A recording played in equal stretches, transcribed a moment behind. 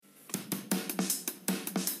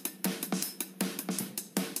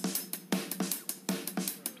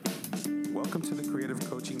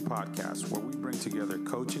podcast where we bring together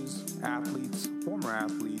coaches, athletes, former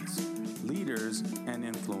athletes, leaders, and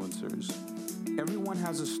influencers. Everyone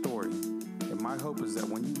has a story, and my hope is that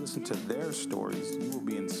when you listen to their stories, you will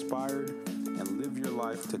be inspired and live your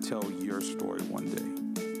life to tell your story one day.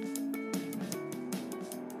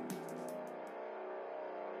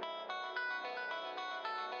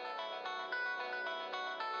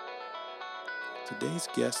 Today's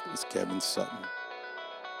guest is Kevin Sutton.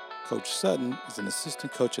 Coach Sutton is an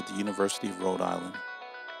assistant coach at the University of Rhode Island.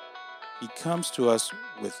 He comes to us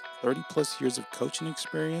with 30 plus years of coaching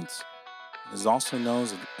experience and is also known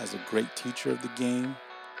as a great teacher of the game,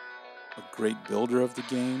 a great builder of the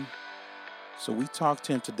game. So we talked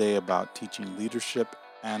to him today about teaching leadership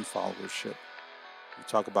and followership. We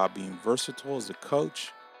talk about being versatile as a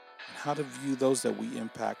coach and how to view those that we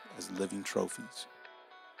impact as living trophies.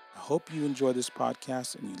 I hope you enjoy this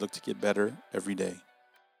podcast and you look to get better every day.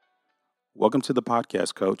 Welcome to the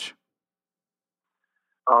podcast, Coach.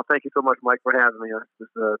 Thank you so much, Mike, for having me. It's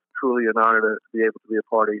truly an honor to be able to be a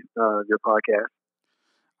part of your podcast.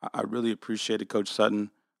 I really appreciate it, Coach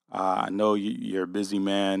Sutton. I know you're a busy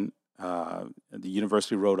man at the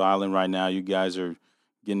University of Rhode Island right now. You guys are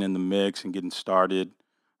getting in the mix and getting started.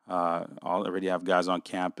 Already have guys on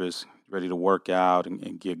campus ready to work out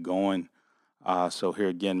and get going. So here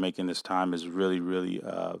again, making this time is really,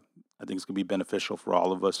 I think it's going to be beneficial for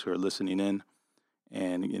all of us who are listening in.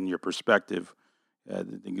 And in your perspective, I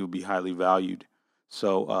think it will be highly valued.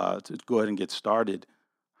 So to go ahead and get started,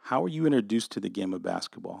 how were you introduced to the game of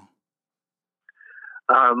basketball?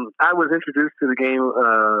 I was introduced to the game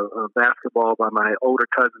of basketball by my older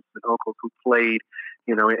cousins and uncles who played,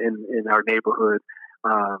 in our neighborhood.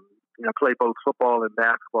 I played both football and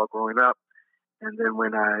basketball growing up. And then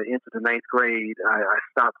when I entered the ninth grade, I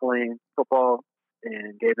stopped playing football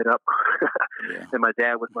and gave it up. Yeah. And my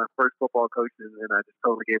dad was my first football coach, and I just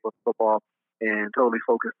totally gave up football and totally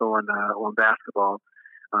focused on basketball.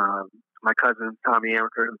 My cousin, Tommy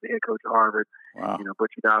Amaker, who's the head coach at Harvard, Wow.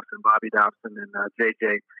 Butchie Dobson, Bobby Dobson, and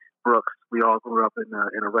J.J. Brooks. We all grew up in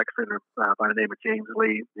a rec center by the name of James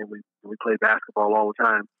Lee, and we played basketball all the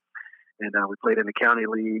time. And we played in the county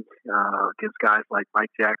league against guys like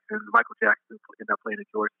Michael Jackson ended up playing at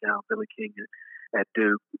Georgetown, Billy King at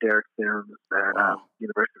Duke, Derek Sims at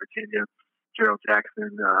University of Virginia, Gerald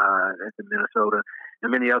Jackson at Minnesota,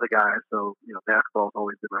 and many other guys. So, basketball's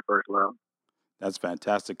always been my first love. That's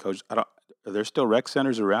fantastic, Coach. Are there still rec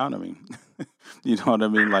centers around? I mean, you know what I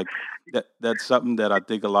mean? Like that's something that I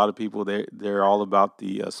think a lot of people, they're all about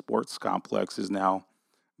the sports complexes now,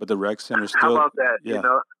 but the rec center still. How about that? Yeah.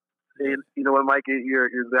 And you know what, Mike? You're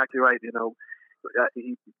exactly right. The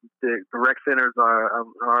rec centers are a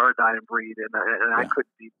dying breed, and I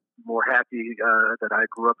couldn't be more happy that I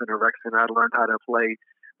grew up in a rec center. I learned how to play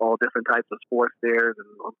all different types of sports there, and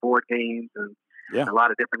board games, and a lot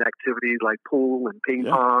of different activities like pool and ping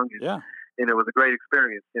pong. And it was a great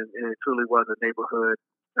experience, and it truly was a neighborhood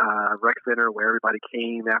rec center where everybody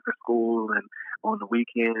came after school and on the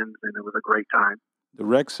weekends, and it was a great time. The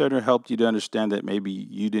rec center helped you to understand that maybe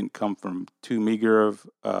you didn't come from too meager of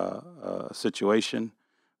a situation,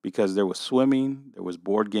 because there was swimming, there was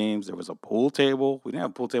board games, there was a pool table. We didn't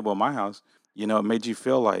have a pool table in my house. It made you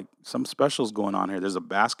feel like some special's going on here. There's a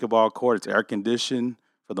basketball court. It's air conditioned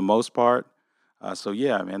for the most part.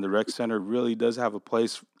 The rec center really does have a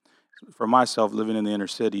place for myself living in the inner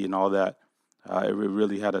city and all that. It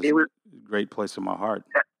really had a great place in my heart.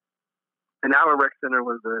 And our rec center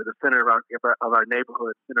was the center of our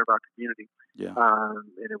neighborhood, center of our community. Yeah.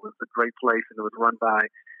 And it was a great place, and it was run by,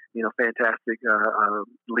 fantastic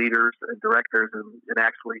leaders and directors. And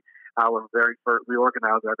actually, we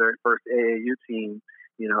organized our very first AAU team,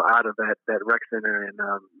 out of that rec center. And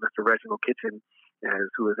Mr. Reginald Kitchen,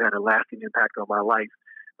 who has had a lasting impact on my life,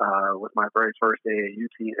 was my very first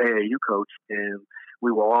AAU coach. And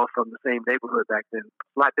we were all from the same neighborhood back then.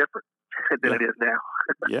 A lot different than it is now.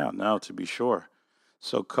 Yeah, no, to be sure.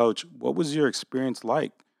 So, Coach, what was your experience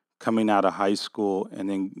like coming out of high school and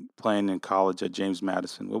then playing in college at James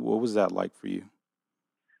Madison? What was that like for you?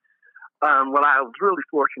 Well, I was really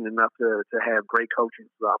fortunate enough to have great coaching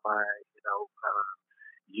throughout my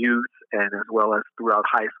youth and as well as throughout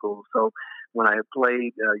high school. So when I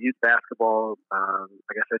played youth basketball,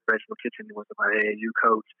 like I said, Reginald Kitchen was my AAU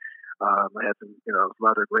coach. I had some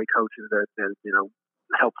other great coaches that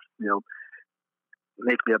helped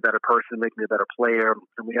make me a better person, make me a better player,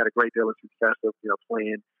 and we had a great deal of success of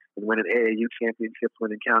playing and winning AAU championships,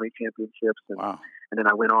 winning county championships, and then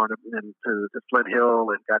I went on to Flint Hill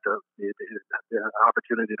and got the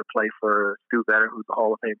opportunity to play for Stu Vetter, who's the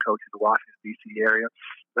Hall of Fame coach in the Washington D.C. area,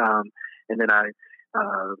 and then I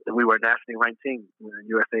and we were a nationally ranked team.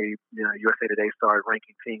 USA Today started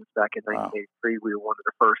ranking teams back in Wow. 1983. We were one of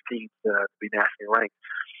the first teams to be nationally ranked.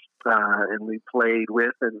 And we played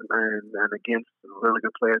with and against really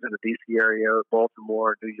good players in the D.C. area,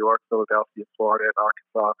 Baltimore, New York, Philadelphia, Florida, and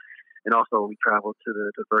Arkansas. And also we traveled to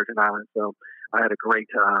the Virgin Islands. So I had a great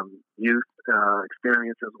youth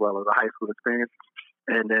experience as well as a high school experience.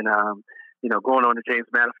 And then, going on to James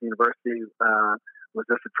Madison University was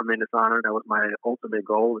just a tremendous honor. That was my ultimate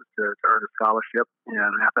goal, is to earn a scholarship,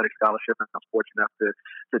 an athletic scholarship. And I was fortunate enough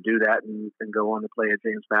to do that and go on to play at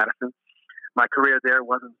James Madison. My career there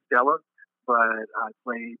wasn't stellar, but I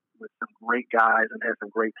played with some great guys and had some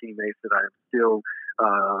great teammates that I'm still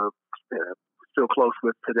close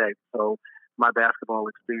with today. So my basketball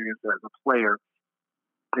experience as a player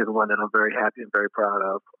is one that I'm very happy and very proud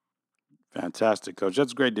of. Fantastic, coach.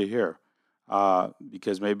 That's great to hear.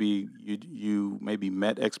 Because maybe you maybe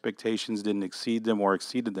met expectations, didn't exceed them, or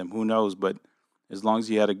exceeded them. Who knows? But as long as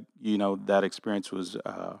you had that experience was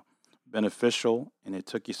beneficial and it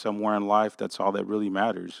took you somewhere in life, that's all that really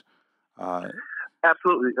matters. Uh,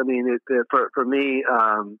 Absolutely. I mean, for me,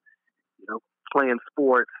 playing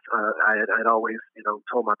sports, I'd always,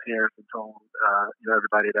 told my parents and told,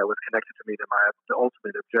 everybody that was connected to me that the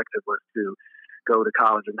ultimate objective was to go to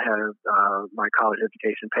college and have my college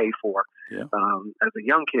education paid for. yeah, As a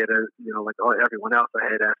young kid, like everyone else, I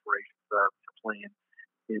had aspirations of playing,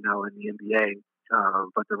 in the NBA.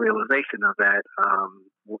 But the realization of that,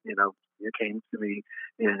 it came to me,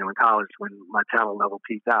 in college when my talent level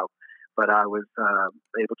peaked out. But I was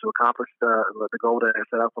able to accomplish the goal that I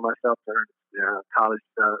set out for myself to earn a college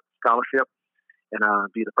scholarship and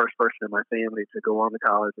be the first person in my family to go on to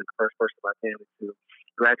college and the first person in my family to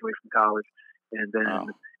graduate from college. And then wow,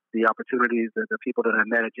 the opportunities and the people that I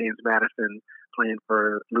met at James Madison playing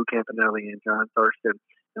for Lou Campanelli and John Thurston.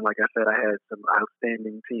 And like I said, I had some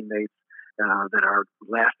outstanding teammates that are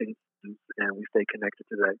lasting, and we stay connected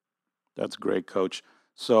today. that's great, coach.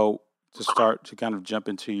 So to kind of jump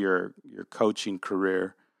into your coaching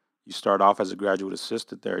career, you start off as a graduate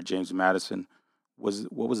assistant there at James Madison.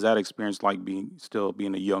 What was that experience like, being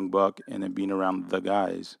a young buck and then being around the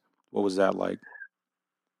guys? What was that like?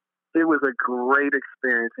 It was a great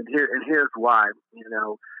experience, and here's why.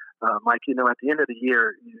 Mike. At the end of the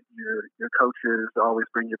year, your coaches always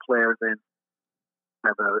bring your players in,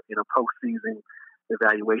 have a postseason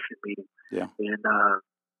evaluation meeting, Yeah. and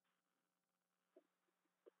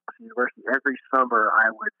university every summer I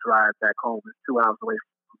would drive back home. It's 2 hours away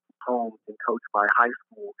from home and coach my high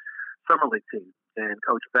school summer league team. And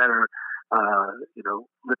Coach Vetter,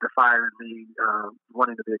 lit the fire in me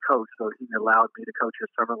wanting to be a coach. So he allowed me to coach his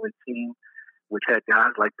summer league team, which had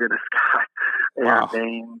guys like Dennis Scott, Aaron Wow.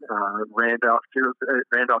 Bain, Randolph Childress,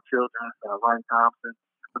 Ryan Thompson,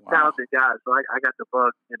 some Wow. talented guys. So I got the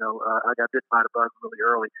bug, I got bit by the bug really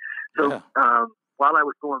early. So Yeah. while I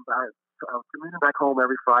was going by, I was commuting back home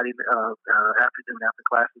every Friday afternoon after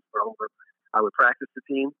classes were over. I would practice the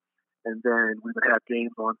team, and then we would have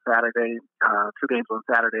games on Saturday, 2 games on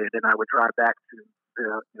Saturday, and then I would drive back to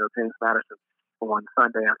James Madison on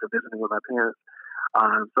Sunday after visiting with my parents.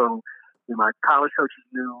 So my college coaches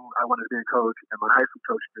knew I wanted to be a coach, and my high school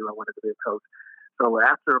coach knew I wanted to be a coach. So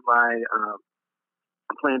after my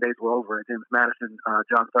playing days were over at James Madison,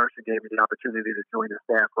 John Thurston gave me the opportunity to join the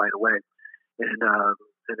staff right away, and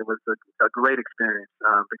it was a great experience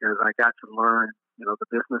because I got to learn the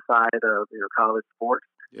business side of college sports,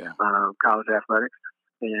 Yeah. college athletics,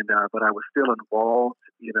 and but I was still involved,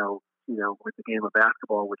 with the game of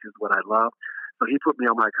basketball, which is what I love. So he put me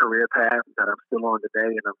on my career path that I'm still on today,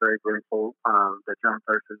 and I'm very grateful that John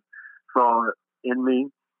Thurston saw in me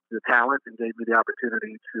the talent and gave me the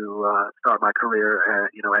opportunity to start my career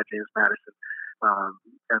at James Madison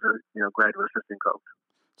as a graduate assistant coach.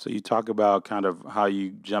 So you talk about kind of how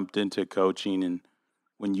you jumped into coaching and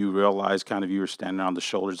when you realized kind of you were standing on the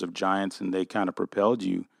shoulders of giants and they kind of propelled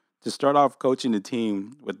you to start off coaching the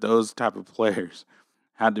team with those type of players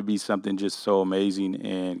had to be something just so amazing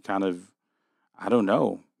and kind of, I don't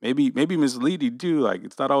know, maybe misleading too. Like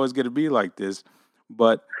it's not always going to be like this,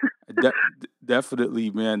 but definitely,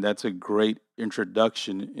 man, that's a great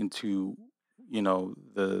introduction into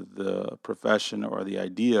the profession or the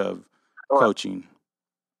idea of Oh, coaching.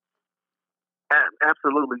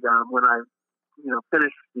 absolutely. When I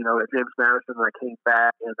finished at James Madison, I came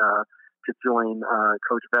back and to join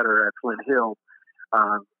Coach Vetter at Flint Hill,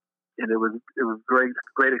 um, and it was great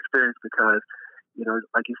experience because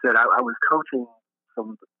like you said, I was coaching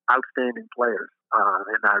some outstanding players,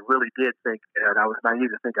 and I really did think, and I was naive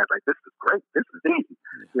to think I was like, this is great, this is easy,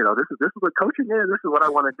 Yeah. this is what coaching is, this is what I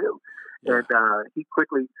want to do, Yeah. and he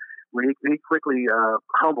quickly. he quickly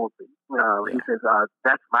humbled me. He Yeah. says,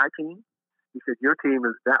 "That's my team." He said, "Your team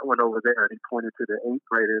is that one over there." And he pointed to the eighth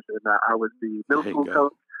graders, and I was the middle There you school go.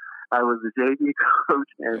 coach. I was the JV coach,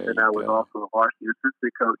 and There then you I was go. also a varsity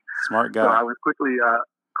assistant coach. Smart So I guy. was quickly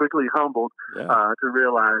humbled Yeah. to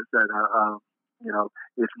realize that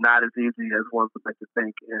it's not as easy as one would like to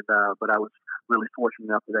think. And but I was really fortunate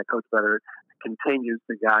enough that Coach Better continues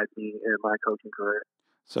to guide me in my coaching career.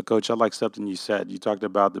 So, Coach, I like something you said. You talked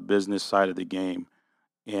about the business side of the game.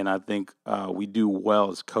 And I think we do well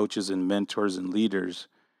as coaches and mentors and leaders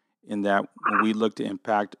in that when we look to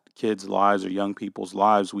impact kids' lives or young people's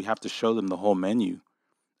lives, we have to show them the whole menu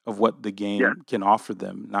of what the Yes, game can offer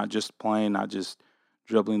them, not just playing, not just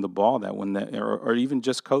dribbling the ball. That when that, or even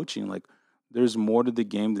just coaching, like there's more to the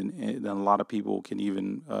game than a lot of people can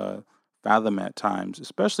even fathom at times,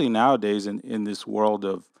 especially nowadays in this world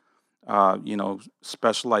of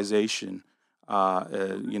specialization,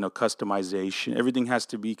 customization. Everything has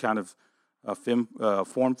to be kind of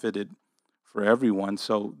form fitted for everyone.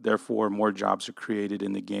 So therefore, more jobs are created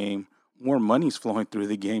in the game. More money's flowing through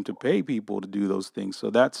the game to pay people to do those things.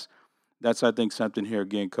 So that's I think something here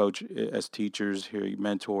again, Coach, as teachers here,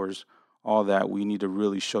 mentors, all that we need to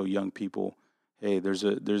really show young people, hey, there's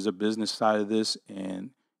a business side of this,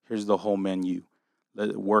 and here's the whole menu. Let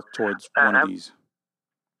it work towards one of I, these.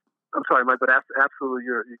 I'm sorry, Mike, but absolutely,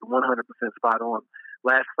 you're 100% spot on.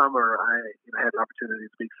 Last summer, I had the opportunity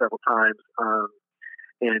to speak several times,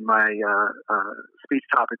 and my speech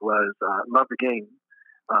topic was "Love the game,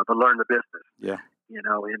 but learn the business." Yeah.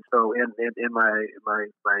 And so in my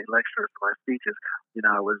lectures, my speeches,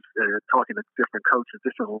 I was talking to different coaches,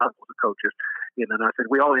 different levels of coaches, and I said,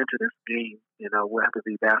 we all enter this game, whether it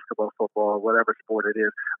be basketball, football, whatever sport it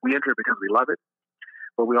is, we enter it because we love it,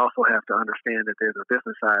 but we also have to understand that there's a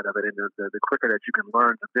business side of it, and the quicker that you can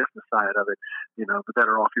learn the business side of it, the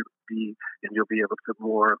better off you'll be, and you'll be able to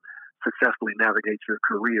more successfully navigate your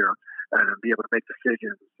career and be able to make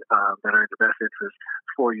decisions that are in the best interest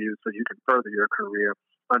for you, so you can further your career,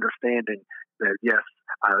 understanding that yes,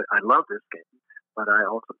 I love this game, but I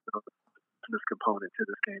also know the business component to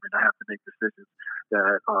this game, and I have to make decisions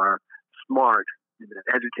that are smart and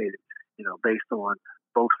educated, based on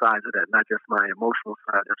both sides of that, not just my emotional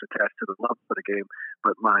side that's attached to the love for the game,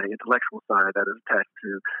 but my intellectual side that is attached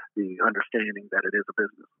to the understanding that it is a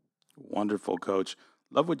business. Wonderful, Coach.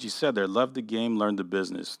 Love what you said there. Love the game, learn the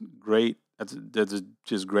business. Great.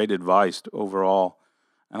 Just great advice overall.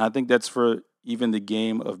 And I think that's for even the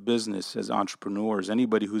game of business as entrepreneurs,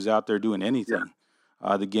 anybody who's out there doing Yeah. anything.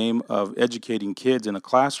 The game of educating kids in a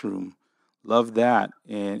classroom, love that,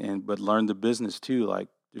 and but learn the business too. Like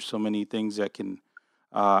there's so many things that can,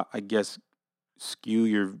 I guess, skew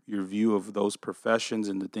your view of those professions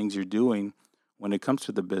and the things you're doing when it comes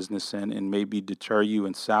to the business and maybe deter you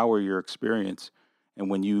and sour your experience. And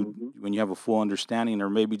hmm when you have a full understanding or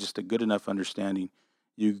maybe just a good enough understanding,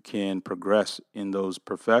 you can progress in those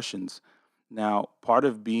professions. Now, part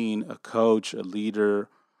of being a coach, a leader,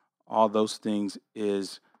 all those things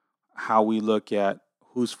is how we look at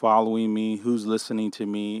who's following me, who's listening to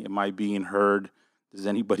me, am I being heard? Does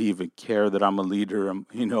anybody even care that I'm a leader?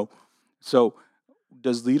 So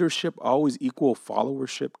does leadership always equal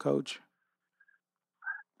followership, Coach?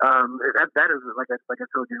 That is like I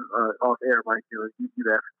told you off air, Mike. You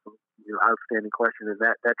asked some outstanding question, and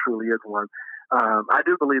that truly is one. I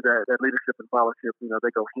do believe that leadership and fellowship, they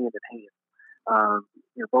go hand in hand.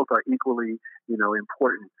 Both are equally,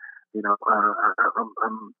 important.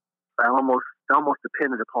 I almost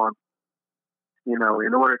dependent upon, in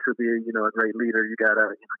order to be, a great leader, you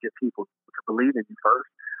gotta, get people to believe in you first,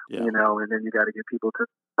 Yeah. and then you gotta get people to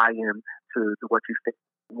buy in to what you think.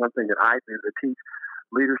 One thing that I do to teach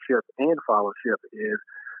leadership and fellowship is,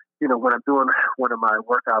 when I'm doing one of my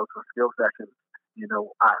workouts or skill sessions,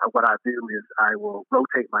 what I do is I will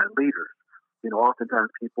rotate my leaders.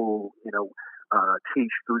 Oftentimes people,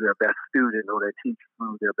 teach through their best student or they teach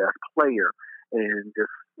through their best player and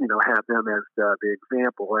just, have them as the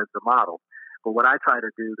example, as the model. But what I try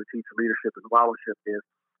to do to teach leadership and fellowship is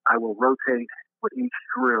I will rotate with each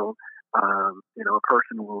drill. A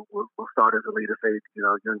person will start as a leader, say,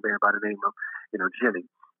 a young man by the name of, Jimmy.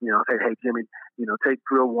 Say, hey, Jimmy, take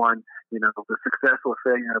drill one. The success or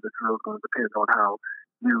failure of the drill is going to depend on how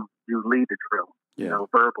you lead the drill. Yeah.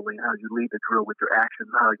 Verbally, how you lead the drill with your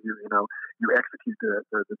actions, how you execute the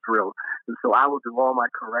drill. And so I will do all my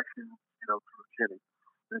corrections, through Jimmy.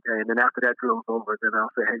 Okay, and then after that drill is over, then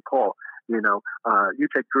I'll say, hey, Paul, you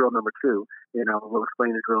take drill number two. We'll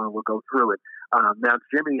explain the drill and we'll go through it. Now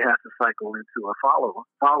Jimmy has to cycle into a follower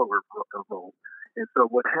role, and so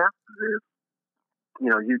what happens is,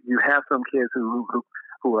 you have some kids who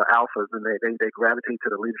who are alphas and they gravitate to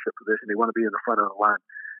the leadership position. They want to be in the front of the line,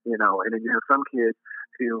 and then you have some kids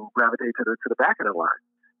who gravitate to the back of the line,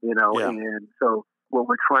 Yeah. and so what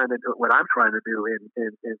I'm trying to do in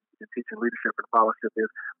teaching leadership and fellowship is,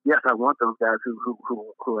 yes, I want those guys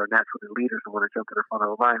who are naturally leaders and want to jump to the front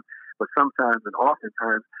of the line, but sometimes and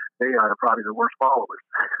oftentimes they are probably the worst followers.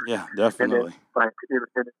 Yeah, And then, definitely.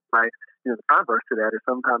 the converse to that is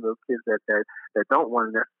sometimes those kids that don't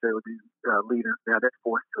want to necessarily be leaders, now they're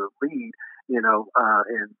forced to lead, and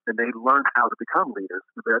they learn how to become leaders.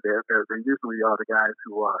 They usually are the guys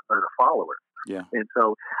who are the followers. Yeah. And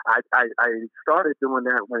so I started doing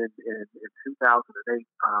that in 2008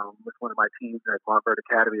 with one of my teams at Montverde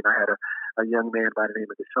Academy, and I had a young man by the name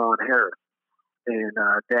of Deshaun Harris. And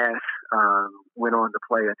Dash went on to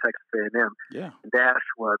play at Texas A&M. Yeah. Dash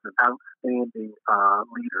was an outstanding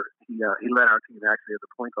leader. He led our team actually as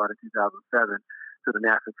a point guard in 2007 to the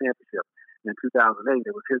national championship. In 2008,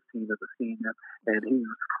 it was his team as a senior, and he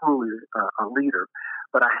was truly a leader.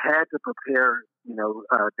 But I had to prepare,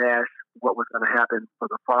 Dash, what was going to happen for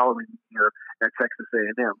the following year at Texas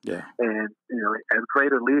A&M. Yeah. And as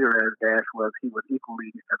great a leader as Dash was, he was equally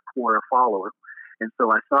as poor a follower. And so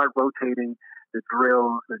I started rotating the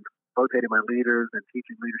drills and rotating my leaders and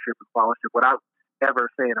teaching leadership and fellowship without ever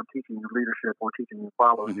saying I'm teaching you leadership or teaching you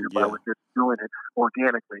fellowship. I Yeah. was just doing it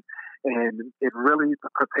organically. And it really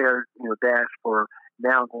prepared, Dash for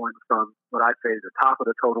now going from what I say is the top of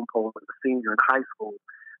the totem pole as a senior in high school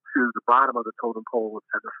to the bottom of the totem pole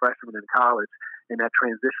as a freshman in college. And that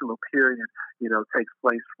transitional period, takes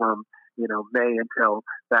place from, May until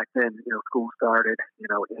back then, school started, in,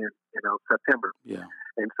 September. Yeah.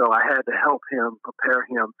 And so I had to help him, prepare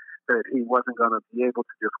him that he wasn't going to be able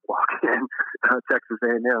to just walk in Texas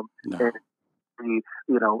A&M No. and be,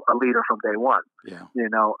 a leader from day one, Yeah.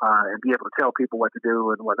 and be able to tell people what to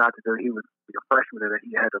do and what not to do. He was a freshman and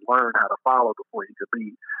he had to learn how to follow before he could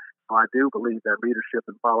lead. So I do believe that leadership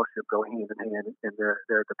and fellowship go hand in hand, and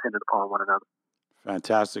they're dependent upon one another.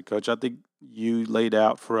 Fantastic, Coach. I think you laid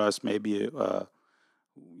out for us maybe,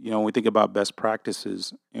 when we think about best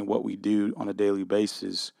practices and what we do on a daily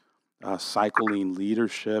basis, cycling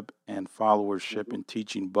leadership and followership Mm-hmm. and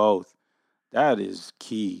teaching both. That is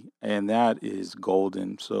key and that is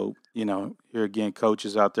golden. So, here again,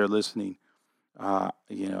 coaches out there listening,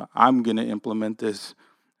 I'm going to implement this.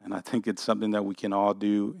 And I think it's something that we can all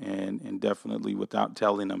do and definitely without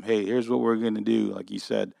telling them, hey, here's what we're going to do. Like you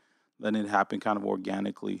said, letting it happen kind of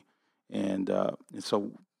organically. And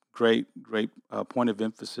so great point of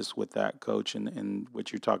emphasis with that, Coach, and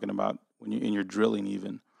what you're talking about when you're in your drilling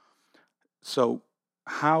even. So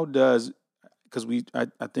how does because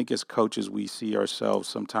I think as coaches we see ourselves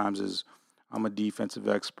sometimes as I'm a defensive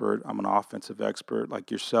expert, I'm an offensive expert like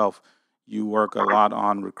yourself. You work a lot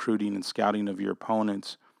on recruiting and scouting of your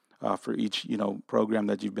opponents for each program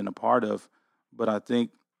that you've been a part of. But I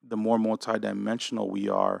think the more multidimensional we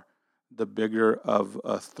are, the bigger of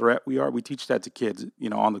a threat we are. We teach that to kids,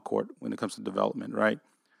 on the court when it comes to development, right?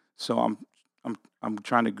 So I'm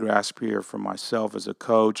trying to grasp here for myself as a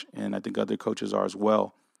coach, and I think other coaches are as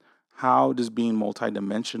well. How does being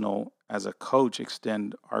multidimensional as a coach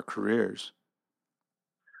extend our careers?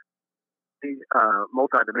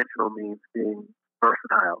 Multidimensional means being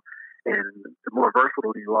versatile, and the more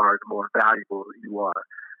versatile you are, the more valuable you are.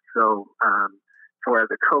 So, so as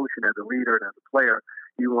a coach and as a leader and as a player,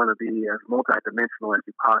 you want to be as multidimensional as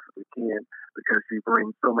you possibly can because you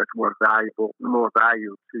bring so much more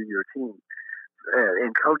value to your team.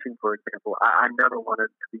 In coaching, for example, I never wanted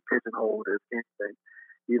to be pigeonholed as anything,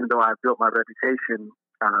 even though I built my reputation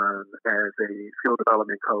as a skill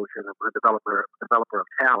development coach and a developer of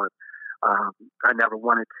talent. I never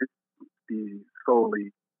wanted to be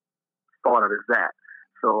solely thought of as that.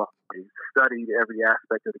 So I studied every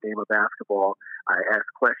aspect of the game of basketball. I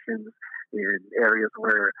asked questions in areas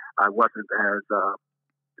where I wasn't as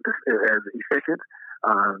efficient,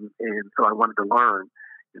 and so I wanted to learn,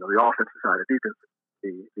 the offensive side, the defense,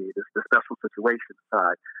 the special situation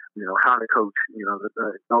side, how to coach,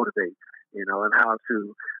 motivate, and how to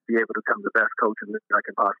be able to become the best coach in this I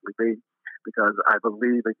can possibly be. Because I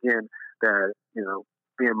believe again that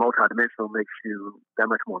being multidimensional makes you that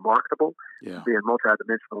much more marketable. Yeah. Being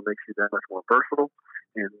multidimensional makes you that much more versatile,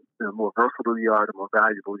 and the more versatile you are, the more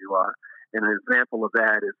valuable you are. And an example of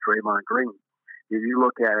that is Draymond Green. If you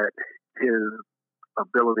look at his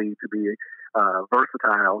ability to be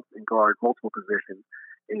versatile and guard multiple positions,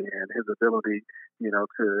 and his ability,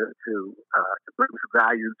 to bring some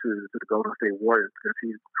value to the Golden State Warriors, because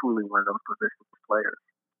he's truly one of those positional players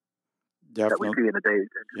that we Definitely. see in Yeah.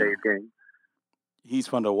 today's game. He's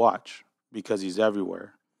fun to watch because he's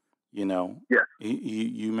everywhere. You know, Yes.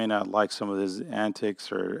 you may not like some of his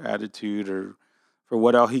antics or attitude or for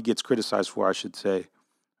what all he gets criticized for, I should say.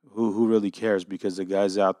 Who really cares? Because the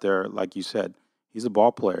guy's out there, like you said, he's a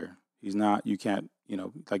ball player. He's not. You can't,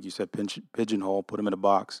 like you said, pigeonhole, put him in a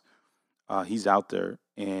box. He's out there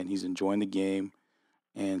and he's enjoying the game.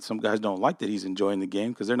 And some guys don't like that he's enjoying the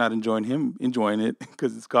game because they're not enjoying him enjoying it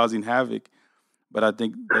because it's causing havoc. But I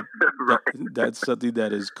think Right. that's something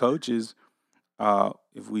that as coaches,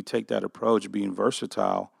 if we take that approach, being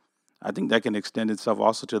versatile, I think that can extend itself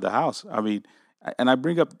also to the house. I mean, and I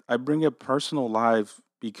bring up personal life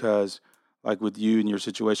because, like with you and your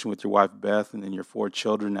situation with your wife Beth, and then your four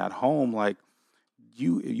children at home, like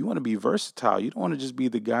you want to be versatile. You don't want to just be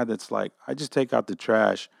the guy that's like, I just take out the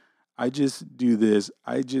trash. I just do this.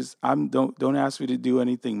 I'm don't ask me to do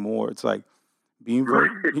anything more. It's like being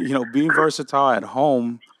versatile at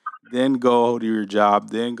home, then go to your job,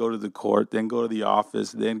 then go to the court, then go to the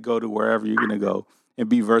office, then go to wherever you're gonna go and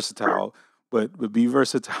be versatile. But be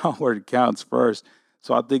versatile where it counts first.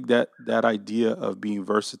 So I think that idea of being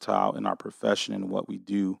versatile in our profession and what we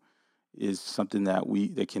do is something that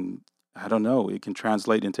can, I don't know, it can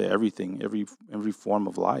translate into everything, every form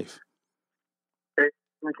of life.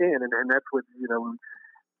 We can, and that's what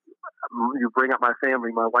you bring up my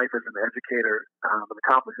family. My wife is an educator, an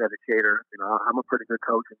accomplished educator. I'm a pretty good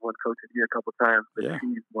coach and one coach a year a couple of times, but Yeah.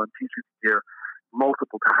 she's won teacher of the year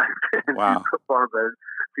multiple times, and she's Wow. a far better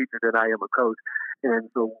teacher than I am a coach.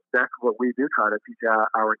 And so that's what we do try to teach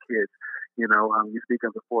our kids. You speak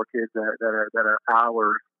of the four kids that are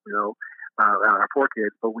ours. Our four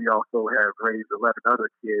kids, but we also have raised 11 other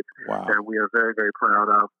kids Wow. that we are very, very proud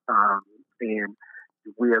of. And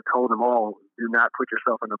we have told them all, do not put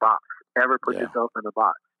yourself in a box. Ever put Yeah. yourself in a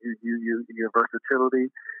box. Your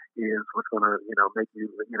versatility is what's going to, make you,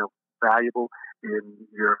 valuable, and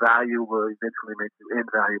your value will eventually make you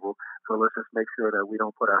invaluable. So let's just make sure that we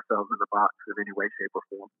don't put ourselves in a box in any way, shape, or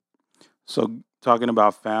form. So talking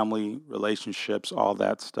about family, relationships, all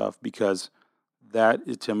that stuff, because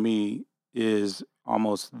to me is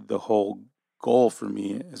almost the whole goal for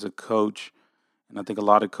me as a coach. And I think a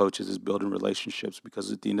lot of coaches is building relationships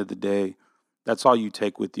because at the end of the day, that's all you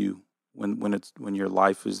take with you when your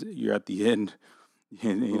life is you're at the end.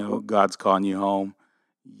 And, Hmm. God's calling you home.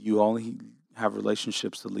 You only have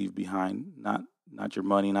relationships to leave behind, not your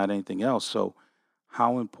money, not anything else. So,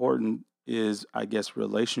 how important is, I guess,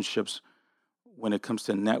 relationships when it comes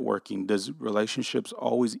to networking? Does relationships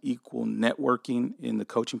always equal networking in the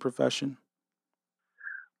coaching profession?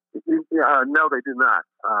 No, they do not.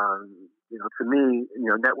 To me,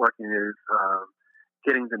 networking is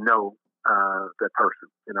getting to know that person.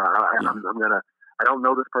 Yeah, I'm gonna. I don't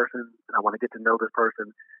know this person. I want to get to know this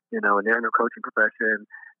person. And they're in the coaching profession.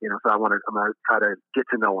 So I'm gonna try to get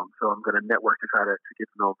to know them. So I'm gonna network to try to get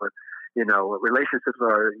to know them. But relationships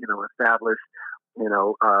are established. You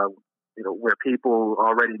know, uh, where people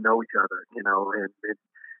already know each other. And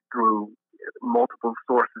through multiple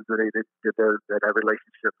sources that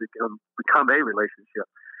relationship become a relationship.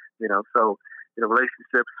 So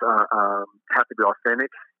relationships have to be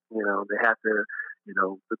authentic. They have to.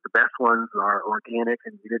 The best ones are organic,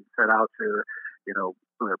 and you didn't set out to, you know,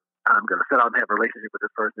 I'm going to set out and have a relationship with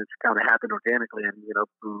this person. It's kind of happened organically, and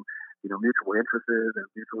through mutual interests and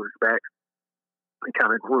mutual respect, it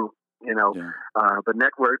kind of grew. yeah, But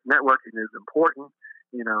networking is important.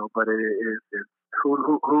 But it is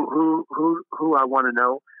who I want to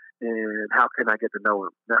know, and how can I get to know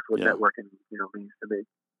him. That's what yeah. networking means to me.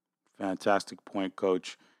 Fantastic point,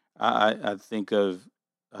 Coach. I think of,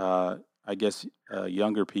 I guess,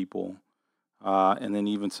 younger people, and then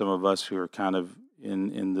even some of us who are kind of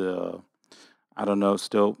in the, I don't know,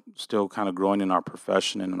 still kind of growing in our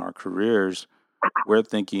profession and in our careers. We're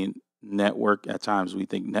thinking network at times. We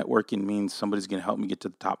think networking means somebody's going to help me get to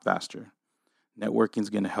the top faster. Networking is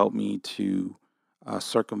going to help me to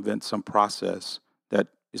circumvent some process that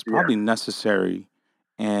is Yes, probably necessary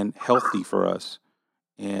and healthy for us.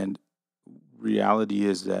 And reality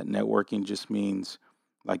is that networking just means,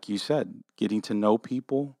 like you said, getting to know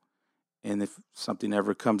people. And if something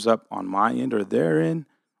ever comes up on my end or their end,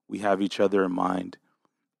 we have each other in mind.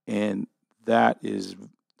 And that is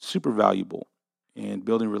super valuable. And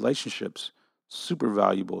building relationships, super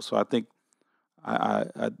valuable. So I think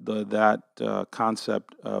that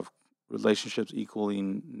concept of relationships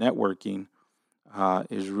equaling networking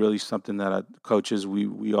is really something that coaches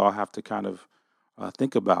we all have to kind of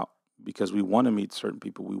think about because we want to meet certain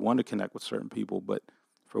people, we want to connect with certain people, but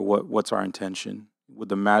for what's our intention?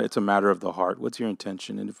 With it's a matter of the heart. What's your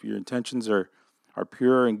intention? And if your intentions are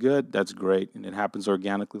pure and good, that's great, and it happens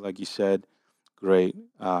organically, like you said. great,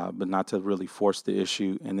 but not to really force the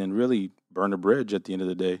issue and then really burn a bridge at the end of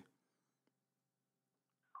the day.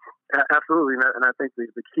 Absolutely, and I think the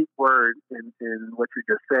key word in what you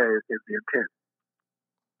just said is the intent.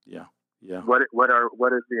 Yeah, yeah, What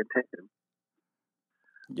is the intention?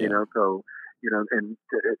 yeah, So and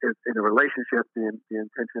in a relationship, the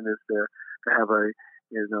intention is to have a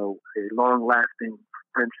long lasting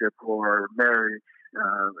friendship or marriage.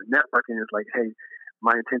 Networking is like, hey,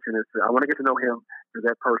 my intention is I want to get to know him through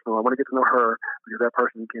that person. Or I want to get to know her because that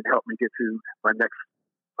person can help me get to my next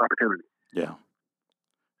opportunity. yeah,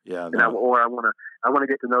 yeah. And No, I want to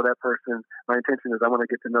get to know that person. My intention is I want to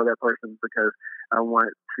get to know that person because I want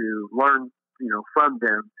to learn from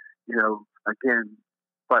them. Again,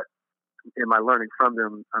 but in my learning from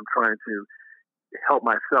them, I'm trying to help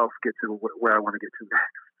myself get to where I want to get to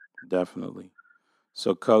next. definitely.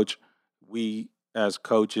 So, coach, we as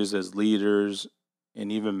coaches, as leaders,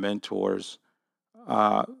 and even mentors,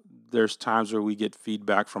 uh, there's times where we get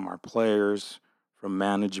feedback from our players, from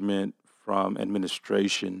management, from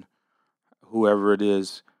administration, whoever it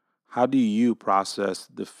is. How do you process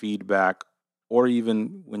the feedback, or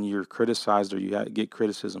even when you're criticized or you get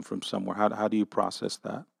criticism from somewhere? How do you process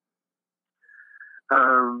that?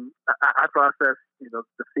 I process the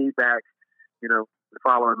feedback the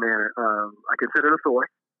following manner. I consider the source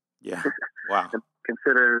Yeah. Wow. and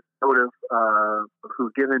consider motive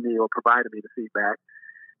who's given me or provided me the feedback,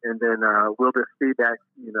 and then will this feedback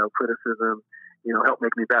criticism help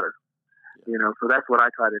make me better. Yeah. So that's what I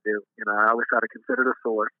try to do. I always try to consider the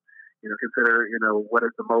source. Consider what is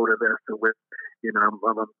the motive as to which I'm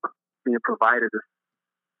being provided this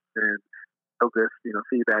and of this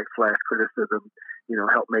feedback slash criticism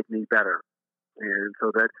help make me better. And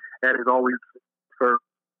so that is always served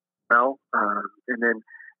well. And then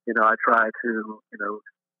I try to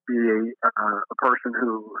be a person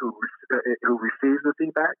who receives the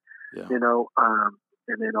feedback. Yeah.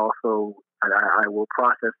 And then also I will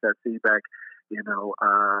process that feedback,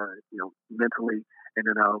 mentally, and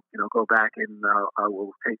then I'll go back and I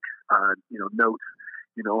will take notes,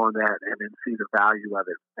 on that, and then see the value of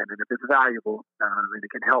it. And then if it's valuable and it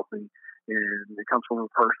can help me, and it comes from a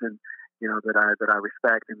person, that I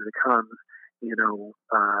respect, and it comes, you know,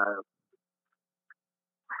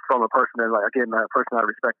 from a person that, like, again, a person I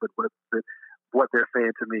respect, but what they're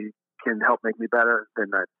saying to me can help make me better, then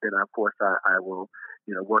of course I will,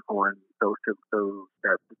 work on those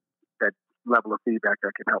that level of feedback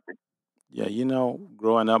that can help me. Yeah.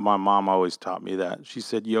 Growing up, my mom always taught me that. She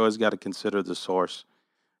said, you always got to consider the source.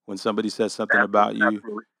 When somebody says something Absolutely, about you,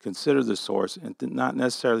 absolutely. consider the source and not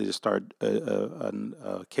necessarily to start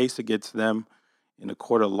a case against them in a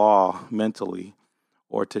court of law mentally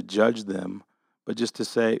or to judge them, but just to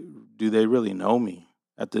say, do they really know me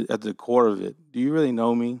at the core of it? Do you really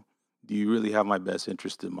know me? Do you really have my best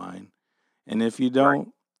interest in mind? And if you Right,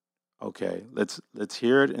 don't, okay, let's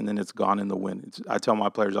hear it, and then it's gone in the wind. I tell my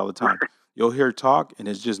players all the time, you'll hear talk, and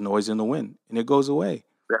it's just noise in the wind, and it goes away.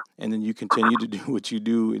 yeah. And then you continue to do what you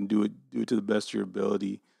do and do it to the best of your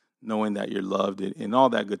ability, knowing that you're loved and all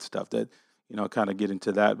that good stuff. That kind of get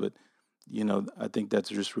into that, but I think that's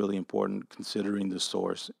just really important considering the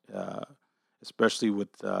source, especially with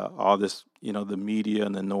all this, the media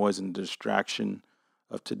and the noise and distraction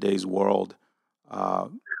of today's world. Uh,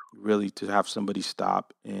 Really, to have somebody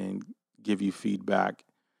stop and give you feedback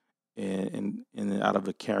and out of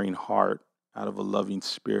a caring heart, out of a loving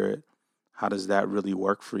spirit, how does that really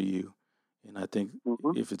work for you? And I think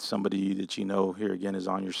Hmm. if it's somebody that here again is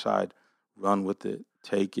on your side, run with it,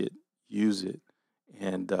 take it, use it,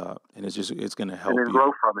 and it's going to And help then you.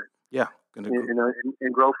 grow from it, Yeah, going to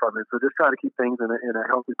and grow from it. So just try to keep things in a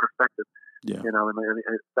healthy perspective. yeah, And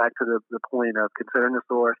back to the point of considering the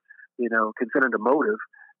source, considering the motive,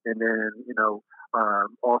 and then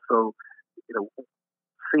also you know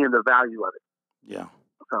seeing the value of it. yeah,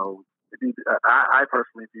 So if you, I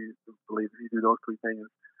personally do believe if you do those three things,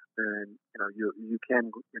 then you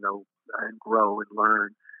can and grow and learn,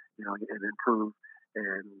 and improve,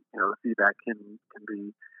 and the feedback can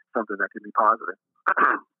be something that can be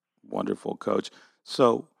positive. wonderful, coach.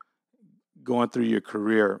 So going through your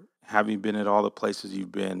career, having been at all the places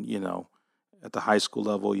you've been, at the high school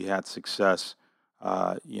level, you had success,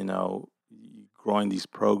 growing these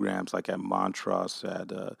programs like at Montrose, at,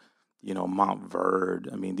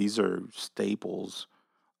 Montverde. I mean, these are staples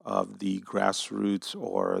of the grassroots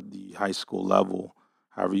or the high school level,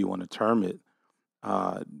 however you want to term it.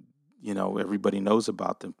 Uh, Everybody knows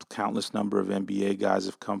about them. Countless number of NBA guys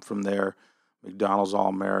have come from there, McDonald's All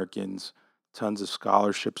Americans, tons of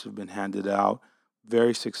scholarships have been handed out,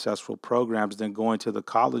 very successful programs. Then going to the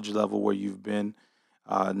college level where you've been,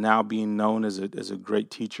 now being known as a great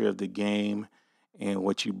teacher of the game and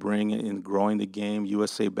what you bring in growing the game,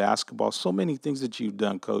 USA Basketball, so many things that you've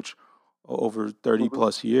done, Coach, over 30 Hmm.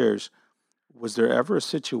 plus years. Was there ever a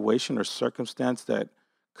situation or circumstance that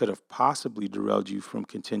could have possibly derailed you from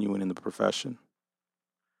continuing in the profession?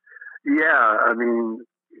 Yeah, I mean,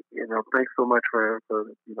 thanks so much for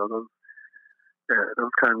those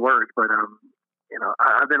kind words. But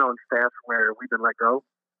I've been on staffs where we've been let go,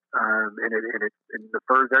 and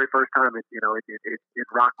the very first time, it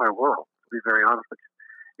rocked my world. To be very honest with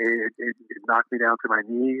you, it knocked me down to my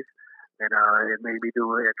knees, and it made me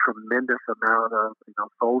do a tremendous amount of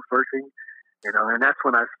soul searching. And that's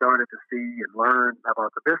when I started to see and learn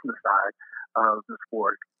about the business side of the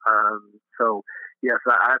sport. So yes,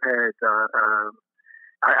 I've had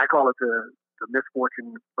I call it the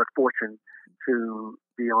misfortune but fortune to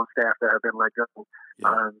be on staff that have been let go.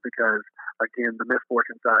 Yeah, Because again, the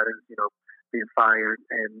misfortune side is being fired,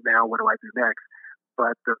 and now what do I do next?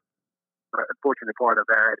 But the unfortunate part of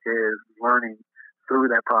that is learning through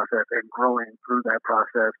that process and growing through that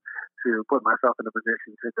process to put myself in a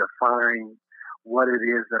position to define what it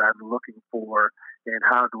is that I'm looking for and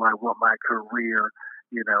how do I want my career,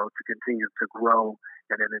 to continue to grow,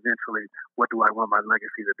 and then eventually what do I want my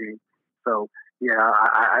legacy to be. So yeah,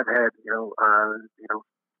 I've had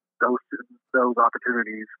those those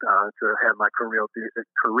opportunities to have my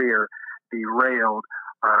career derailed.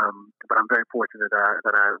 But I'm very fortunate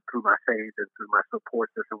that I through my faith and through my support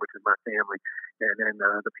system, which is my family, and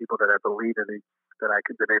the people that I believe in me, that I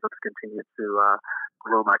could been able to continue to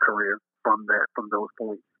grow my career from those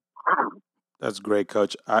points. that's great,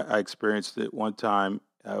 Coach. I experienced it one time.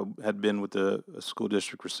 I had been with a school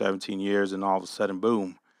district for 17 years, and all of a sudden,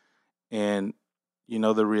 boom. And,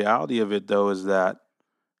 the reality of it, though, is that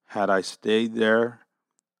had I stayed there,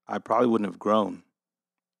 I probably wouldn't have grown.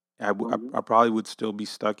 Hmm. I probably would still be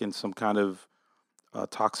stuck in some kind of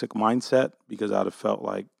toxic mindset because I'd have felt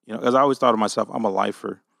like, as I always thought of myself, I'm a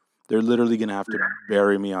lifer. They're literally going to have to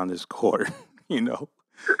bury me on this court, you know?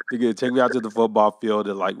 They're going to take me out to the football field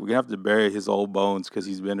and, like, we're going to have to bury his old bones because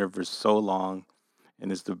he's been there for so long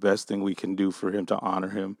and it's the best thing we can do for him to honor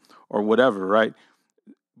him or whatever, right?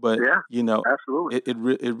 But, Yeah, absolutely. it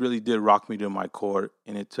really did rock me to my core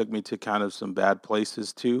and it took me to kind of some bad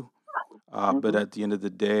places too. But Hmm. at the end of the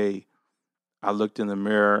day, I looked in the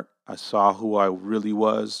mirror, I saw who I really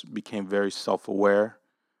was, became very self aware.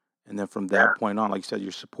 And then from Yeah, that point on, like you said,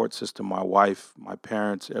 your support system, my wife, my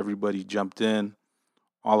parents, everybody jumped in.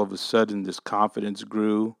 All of a sudden, this confidence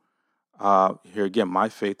grew. Here again, my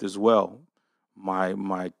faith as well, my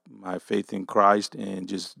faith in Christ, and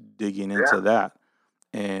just digging yeah, into that,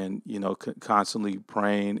 and constantly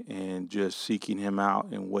praying and just seeking Him out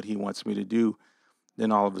and what He wants me to do.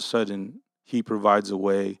 Then all of a sudden, He provides a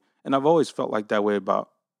way, and I've always felt like that way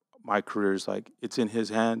about my career. Is like it's in His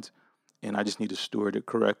hands, and I just need to steward it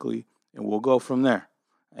correctly, and we'll go from there.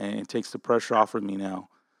 And it takes the pressure off of me now.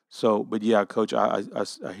 So, but yeah, Coach, I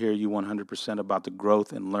hear you 100% about the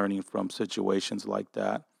growth and learning from situations like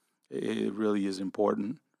that. It really is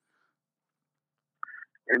important.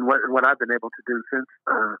 and what I've been able to do since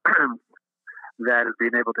that is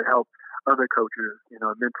being able to help other coaches,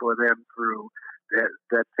 mentor them through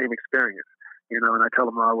that same experience. And I tell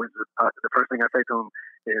them always the first thing I say to them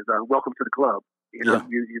is, "Welcome to the club." Yeah,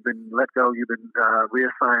 You've been let go, you've been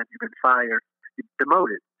reassigned, you've been fired, you've been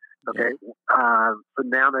demoted. yeah, Okay, so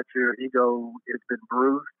now that your ego has been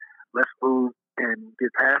bruised, let's move and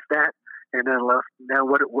get past that. And then now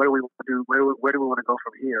what do we want to do? Where do we want to go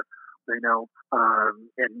from here? And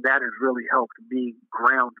that has really helped me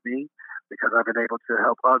ground me because I've been able to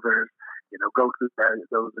help others, go through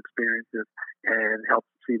those experiences and help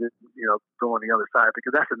see them, go on the other side.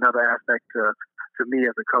 Because that's another aspect to me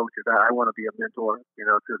as a coach is I want to be a mentor,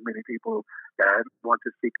 to as many people that want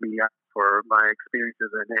to seek me out for my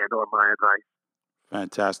experiences and or my advice.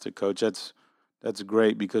 fantastic, Coach. That's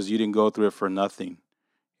great because you didn't go through it for nothing.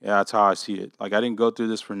 Yeah, that's how I see it. Like I didn't go through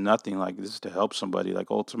this for nothing. Like this is to help somebody. Like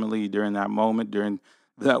ultimately, during that moment, during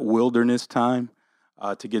that wilderness time,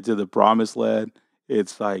 to get to the promised land,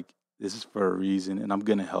 it's like this is for a reason, and I'm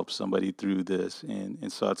gonna help somebody through this.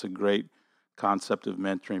 And so it's a great concept of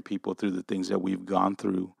mentoring people through the things that we've gone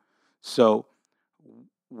through. So,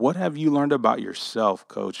 what have you learned about yourself,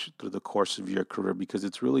 Coach, through the course of your career? Because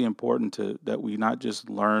it's really important to that we not just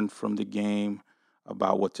learn from the game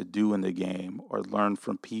about what to do in the game or learn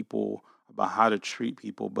from people about how to treat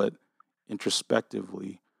people, but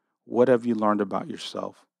introspectively, what have you learned about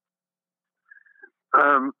yourself?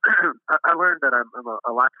 I learned that I'm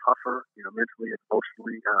a lot tougher, mentally and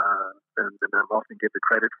emotionally, than I'm often given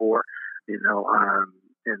credit for, and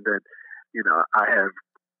that, I have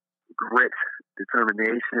grit,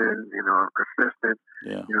 determination, persistence,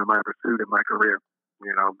 Yeah. my pursuit in my career.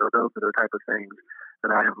 Those are the type of things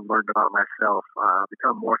that I have learned about myself.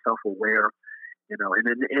 Become more self-aware, and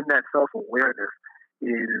in that self-awareness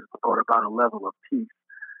is brought about a level of peace,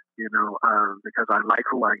 because I like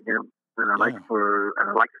who I am, and Yeah. I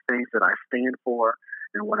like the things that I stand for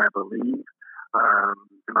and what I believe, and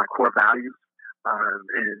my core values,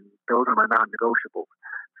 and those are my non-negotiables.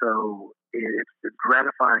 So it's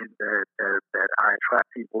gratifying that I attract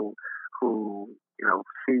people who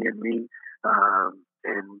see in me,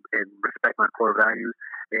 and respect my core values,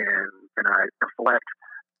 and I deflect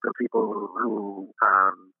the people who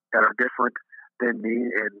that are different than me,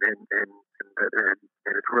 and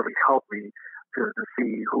it's really helped me to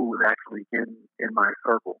see who is actually in my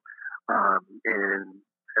circle, and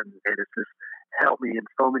it's just helped me in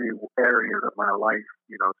so many areas of my life,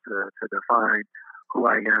 to define who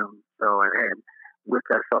I am. So, and with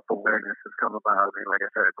that self awareness has come about, and like I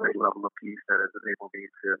said, a great level of peace that has enabled me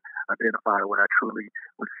to identify what's truly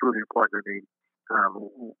important to me.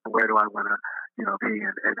 Where do I want to, be,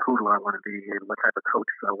 and who do I want to be, and what type of coach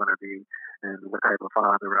do I want to be, and what type of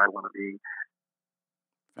father I want to be,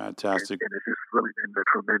 Fantastic. and it's just really been a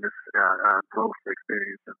tremendous growth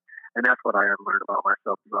experience, and that's what I have learned about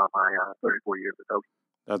myself throughout my 34 years of coaching.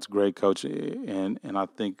 That's great, coach. And I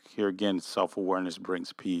think here again, self-awareness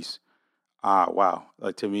brings peace. Wow.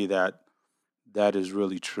 Like to me that is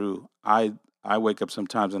really true. I wake up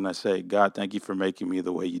sometimes and I say, God, thank you for making me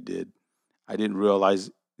the way you did. I didn't realize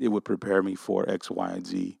it would prepare me for X, Y, and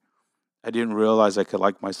Z. I didn't realize I could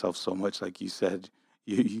like myself so much, like you said.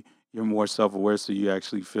 You're more self-aware, so you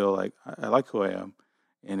actually feel like I like who I am,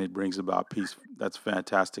 and it brings about peace. That's a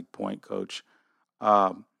fantastic point, Coach.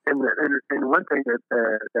 Um, And one thing that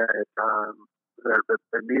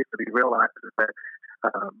needs to be realized is that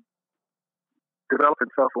um, developing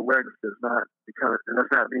self awareness does not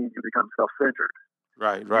mean you become self centered.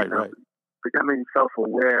 right, You right, know, right. becoming self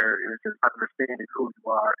aware is just understanding who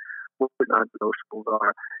you are, what your non-negotiables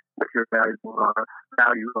are, what your values are,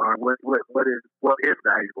 what is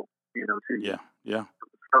valuable, to you. Yeah, yeah,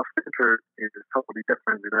 Self-centered is totally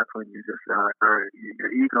different, and that's when you just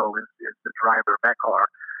your ego is the driver of that car,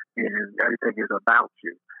 and everything is about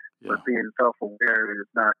you. But yeah. being self-aware is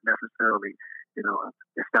not necessarily,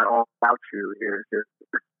 it's not all about you. It's just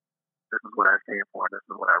this is what I stand for, this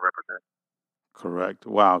is what I represent. Correct.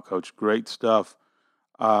 Wow, Coach, great stuff.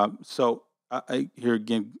 So I here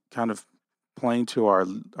again, kind of playing to our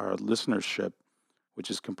listenership, which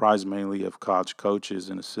is comprised mainly of college coaches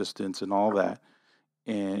and assistants and all that,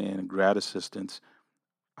 and grad assistants.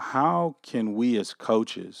 How can we as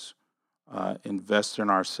coaches invest in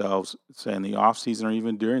ourselves, say in the off season or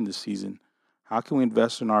even during the season? How can we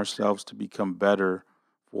invest in ourselves to become better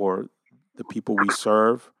for the people we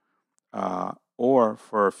serve, or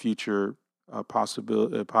for a future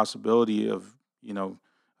possibility of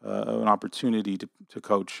an opportunity to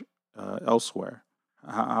coach elsewhere?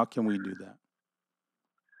 How can we do that?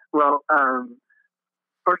 Well,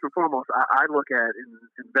 first and foremost, I look at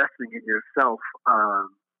investing in yourself,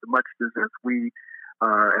 much as we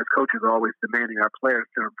as coaches are always demanding our players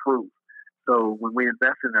to improve. So when we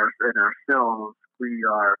invest in ourselves, we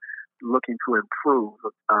are looking to improve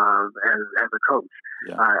as a coach.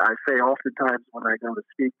 Yeah, I say oftentimes when I go to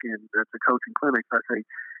speak at the coaching clinics, I say,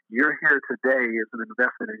 "You're here today as an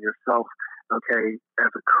investment in yourself, okay,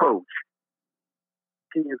 as a coach.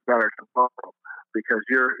 He is better tomorrow because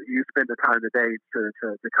you spend the time today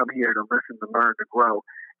to come here to listen, to learn, to grow,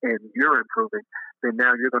 and you're improving. Then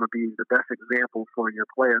now you're going to be the best example for your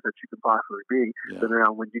players that you can possibly be. So yeah,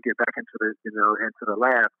 now when you get back into the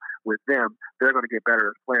lab with them, they're going to get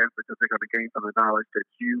better as players because they're going to gain some of the knowledge that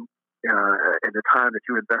you and the time that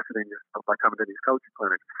you invested in yourself by coming to these coaching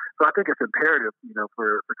clinics. So I think it's imperative,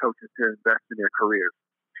 for coaches to invest in their careers.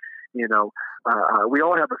 We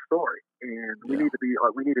all have a story, and we yeah,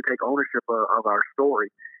 need to take ownership of our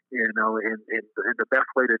story. And the best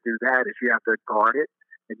way to do that is you have to guard it,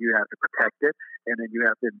 and you have to protect it, and then you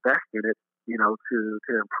have to invest in it. To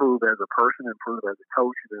improve as a person, improve as a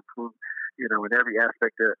coach, and improve, in every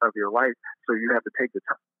aspect of your life. So you have to take the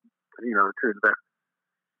time, to invest.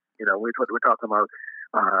 We're talking about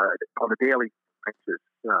on a daily basis,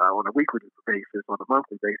 on a weekly basis, on a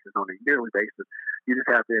monthly basis, on a yearly basis. You just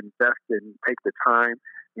have to invest and take the time,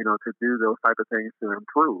 to do those type of things to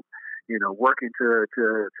improve. Working to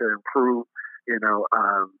improve, in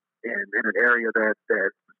an area that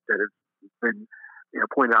has been,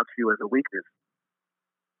 pointed out to you as a weakness.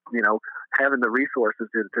 Having the resources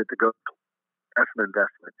to go. That's an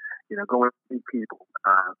investment. Going to meet people.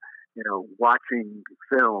 Watching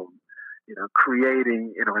film,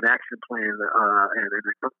 creating, an action plan, and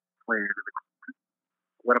a plan.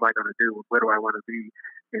 What am I going to do? Where do I want to be?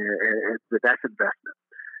 That's investment.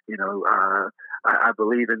 I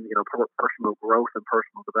believe in, personal growth and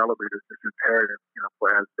personal development is just imperative,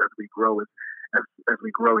 for as we grow as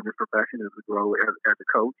we grow in this profession, as we grow as a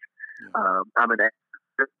coach. I'm an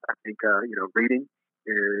expert. I think, reading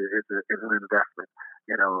is an investment.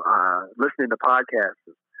 Listening to podcasts,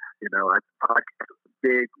 podcast is a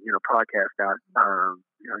big, podcast guy.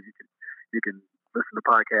 You can listen to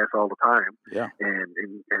podcasts all the time. Yeah. And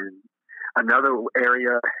another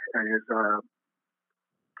area is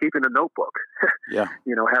keeping a notebook. Yeah.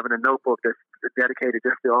 Having a notebook that's dedicated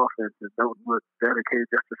just to offense, and notebook dedicated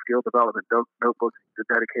just to skill development, notebooks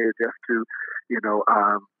dedicated just to,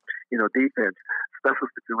 defense, special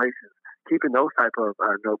situations. Keeping those type of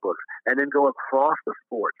notebooks, and then go across the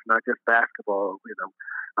sports, not just basketball.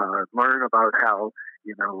 Learn about how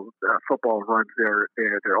football runs their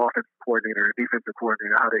offensive coordinator, defensive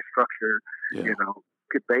coordinator, how they structure,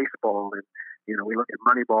 get baseball, and we look at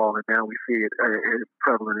Moneyball, and now we see it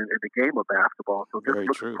prevalent in the game of basketball. So just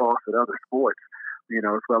look across at other sports,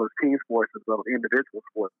 as well as team sports, as well as individual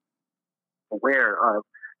sports, aware of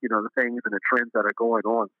the things and the trends that are going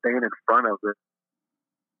on, staying in front of it.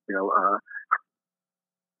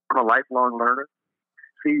 I'm a lifelong learner.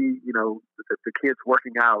 See, the kids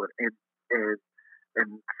working out, and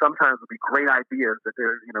sometimes it'll be great ideas that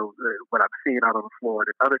they're, what I'm seeing out on the floor.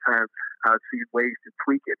 And other times I would see ways to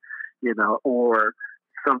tweak it, or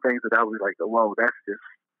some things that I would be like, whoa, that's just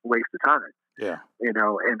a waste of time. Yeah. And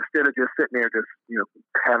instead of just sitting there, just,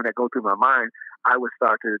 having that go through my mind, I would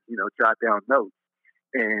start to, jot down notes.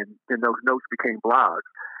 And then those notes became blogs.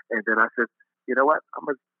 And then I said, you know what, I'm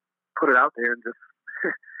going to put it out there and just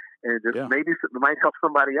maybe it might help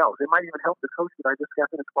somebody else. It might even help the coach that I just got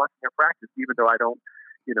finished watching their practice, even though I don't,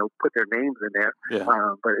 put their names in there. Yeah.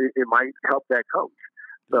 But it might help that coach.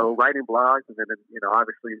 So writing blogs, and then,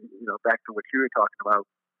 obviously, back to what you were talking about,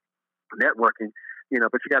 networking,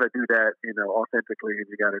 but you got to do that, authentically, and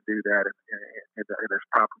you got to do that in its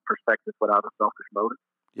proper perspective without a selfish motive.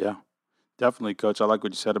 Yeah, definitely, Coach. I like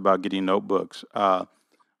what you said about getting notebooks.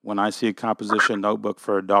 When I see a composition notebook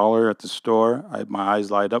for $1 at the store, my eyes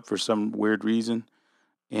light up for some weird reason,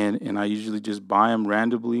 and I usually just buy them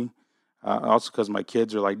randomly. Also, because my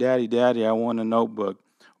kids are like, "Daddy, I want a notebook,"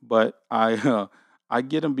 but I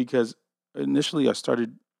get them because initially I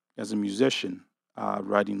started as a musician,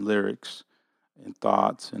 writing lyrics and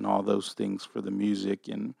thoughts and all those things for the music,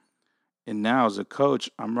 and now as a coach,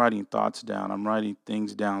 I'm writing thoughts down. I'm writing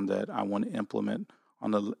things down that I want to implement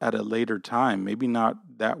at a later time. Maybe not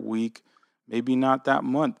that week, maybe not that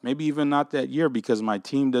month, maybe even not that year, because my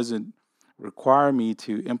team doesn't require me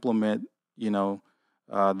to implement,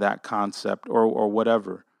 that concept or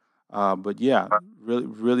whatever. But yeah, really,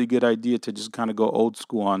 really good idea to just kind of go old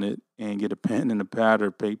school on it and get a pen and a pad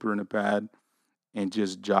or paper and a pad and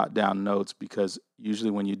just jot down notes, because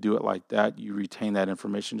usually when you do it like that, you retain that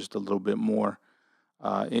information just a little bit more.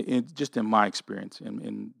 Just in my experience,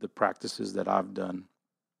 in the practices that I've done.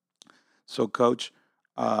 So, Coach,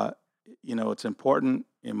 uh, it's important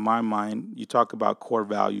in my mind. You talk about core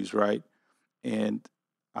values, right? And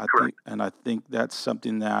Correct. I think that's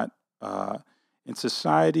something that in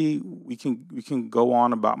society we can go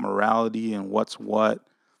on about morality and what's what,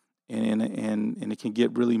 and it can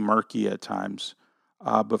get really murky at times.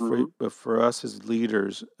 Mm-hmm. But for us as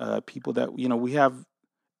leaders, people that we have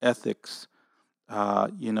ethics.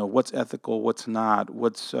 What's ethical, what's not,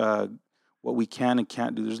 what we can and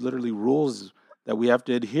can't do. There's literally rules that we have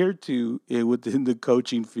to adhere to within the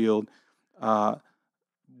coaching field. Uh,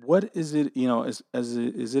 what is it?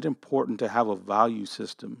 Is it important to have a value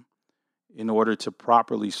system in order to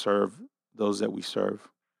properly serve those that we serve?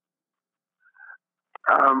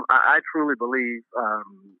 I truly believe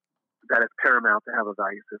that it's paramount to have a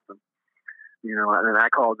value system. And I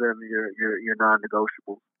call them your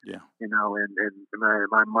non-negotiables. Yeah. And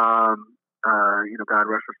my mom, God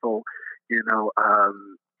rest her soul,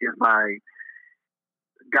 is my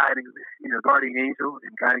guiding, guardian angel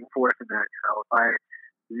and guiding force in that. If I,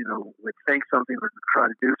 would think something or try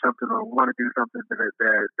to do something or want to do something that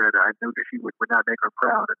I knew that she would not make her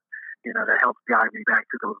proud, and, that helps guide me back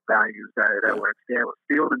to those values that were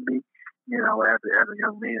instilled in me, as a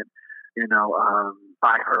young man,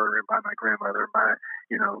 by her and by my grandmother and by,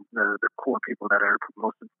 the core people that are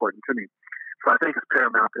most important to me. So I think it's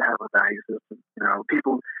paramount to have a value system.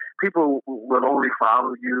 People will only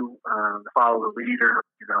follow you, follow the leader,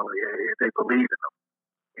 if they believe in them.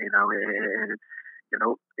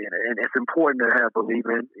 And it's important to have belief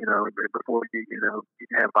in, before you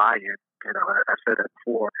have buy-in. I've said that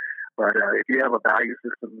before, But if you have a value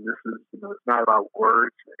system, this is, it's not about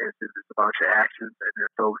words. It's about your actions, and if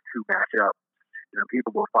those two match up,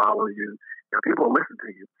 people will follow you. People will listen to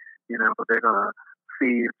you. But they're gonna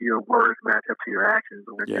see if your words match up to your actions,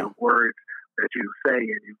 and when Yeah. your words that you say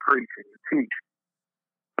and you preach and you teach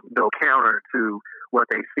go counter to what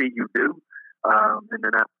they see you do, and they're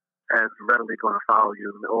not as readily going to follow you,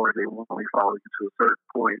 or they will only follow you to a certain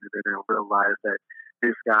point, and then they'll realize that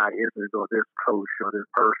this guy isn't, or this coach or this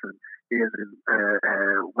person isn't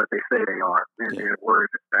what they say they are, and Yeah. their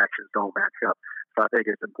words and actions don't match up. So I think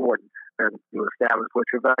it's important that you establish what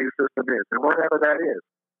your value system is, and whatever that is.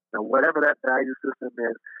 Whatever that value system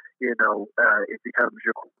is, it becomes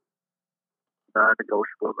your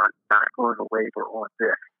non-negotiable. I'm not going to waver on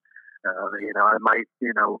this. I might,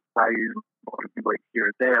 value more here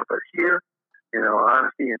and there, but here,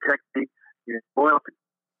 honesty, integrity, loyalty,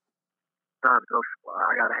 non-negotiable.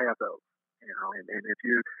 I got to have those. And if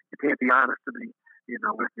you can't be honest to me,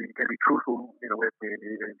 with me, you can't be truthful, with me,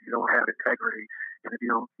 and you don't have integrity, and if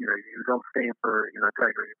you don't stand for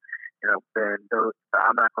integrity, then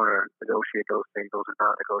I'm not going to negotiate those things. Those are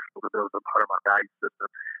non-negotiable. Those are part of my value system.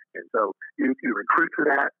 And so you recruit to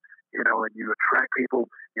that, and you attract people,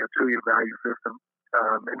 to your value system.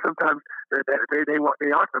 And sometimes they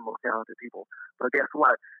are the most talented people. But guess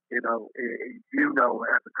what? As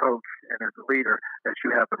a coach and as a leader that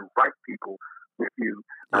you have the right people with you,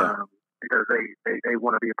 Yeah. because they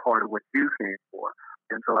want to be a part of what you stand for.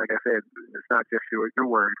 And so, like I said, it's not just your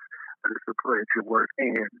words, but it's your words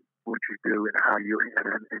and what you do and how you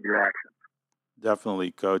and your actions.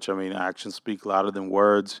 Definitely, coach. I mean, actions speak louder than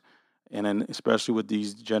words. And then, especially with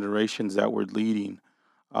these generations that we're leading,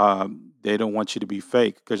 they don't want you to be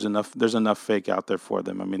fake because there's enough fake out there for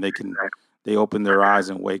them. I mean, they open their eyes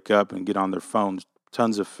and wake up and get on their phones,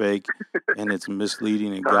 tons of fake, and it's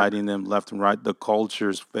misleading and guiding them left and right. The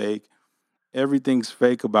culture's fake. Everything's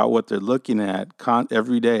fake about what they're looking at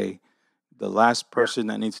every day. The last Yeah, person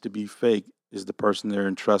that needs to be fake is the person they're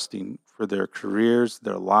entrusting for their careers,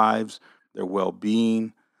 their lives, their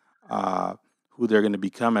well-being, uh, who they're going to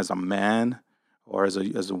become as a man or as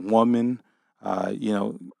a woman,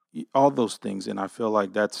 all those things. And I feel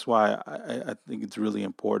like that's why I think it's really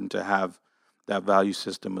important to have that value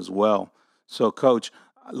system as well. So, Coach,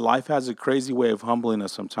 life has a crazy way of humbling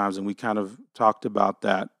us sometimes, and we kind of talked about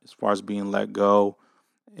that as far as being let go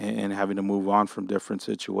and having to move on from different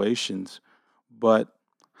situations. But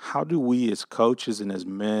how do we, as coaches and as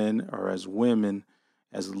men or as women,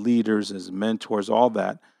 as leaders, as mentors, all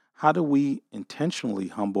that, how do we intentionally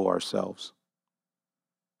humble ourselves?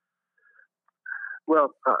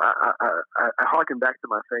 well, I harken back to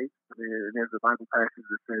my faith. I mean, and there's a Bible passage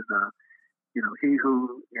that says, he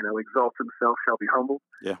who exalts himself shall be humbled,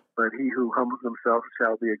 Yeah, but he who humbles himself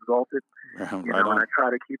shall be exalted. right And I on. try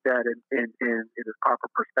to keep that in its proper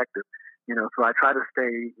perspective. So I try to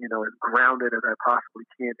stay, as grounded as I possibly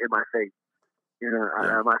can in my faith.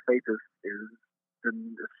 Yeah, My faith is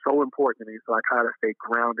so important to me, so I try to stay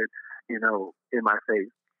grounded, in my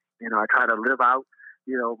faith. I try to live out,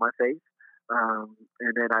 my faith,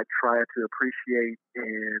 and then I try to appreciate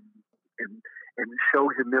and and show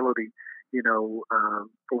humility,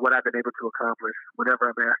 for what I've been able to accomplish. Whenever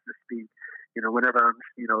I'm asked to speak, whenever I'm,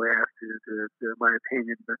 asked to my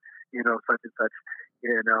opinion, such and such,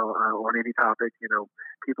 on any topic,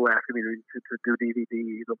 people asking me to do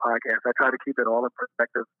DVDs or podcasts. I try to keep it all in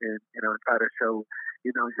perspective and, try to show,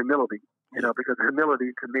 humility, yeah, because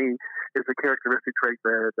humility to me is a characteristic trait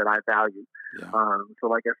that I value. yeah. So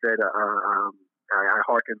like I said, I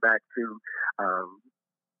harken back to,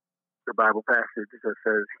 the Bible passage that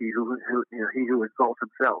says, he who exalts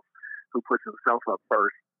himself, who puts himself up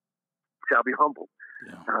first, shall be humbled.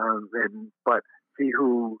 Yeah. But he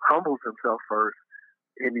who humbles himself first,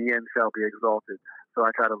 in the end, shall be exalted. So I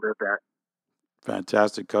try to live that.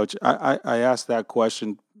 Fantastic, Coach. I asked that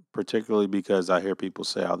question particularly because I hear people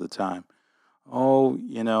say all the time, "Oh,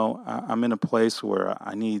 I'm in a place where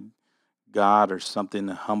I need God or something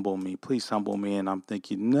to humble me. Please humble me." And I'm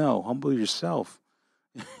thinking, no, humble yourself.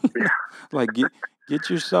 Like get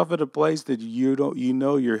yourself at a place that you don't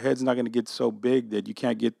your head's not going to get so big that you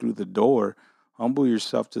can't get through the door. Humble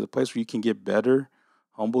yourself to the place where you can get better.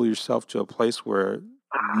 Humble yourself to a place where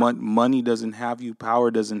money doesn't have you,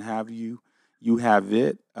 power doesn't have you, you have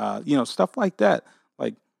it. Stuff like that.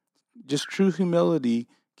 Like just true humility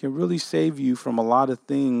can really save you from a lot of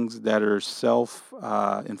things that are self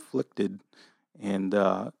inflicted, and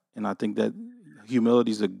I think that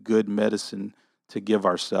humility is a good medicine to give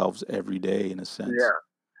ourselves every day, in a sense. Yeah.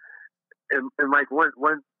 And like one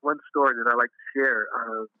story that I like to share,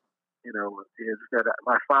 is that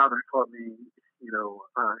my father taught me,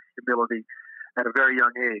 humility at a very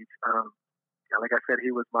young age. Like I said,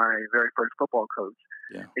 he was my very first football coach,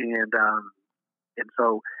 Yeah. and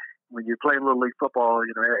so when you play little league football,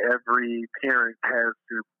 every parent has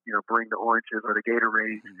to bring the oranges or the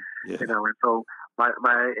Gatorade, Yeah. and so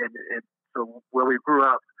and so where we grew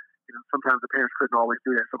up, sometimes the parents couldn't always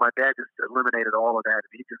do that. So my dad just eliminated all of that,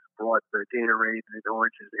 and he just brought the Gatorade and the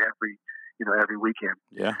oranges every weekend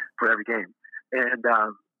Yeah. for every game. And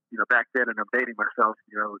back then, and I'm dating myself,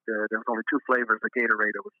 there was only two flavors of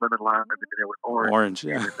Gatorade. It was lemon lime, and then there was orange. Orange.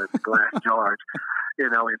 And Yeah. in the glass jars,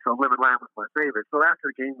 and so lemon lime was my favorite. So after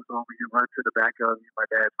the game was over, you run to the back of my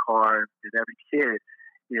dad's car, and every kid,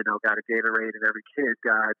 got a Gatorade, and every kid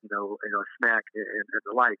got, a snack and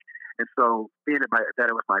the like. And so, being that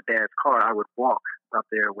it was my dad's car, I would walk up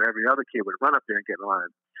there where every other kid would run up there and get in line.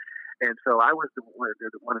 And so I was one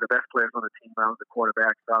of the best players on the team. I was the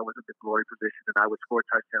quarterback, so I was in the glory position, and I would score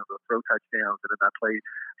touchdowns or throw touchdowns, and then I played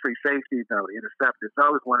free safety, intercepted. So I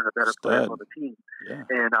was one of the better players Stud. on the team. Yeah.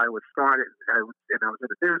 And I was started, and I was in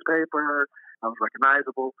the newspaper. I was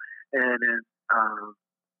recognizable, and then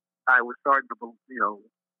I was starting to,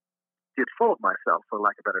 get full of myself, for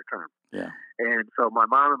lack of a better term. Yeah. And so my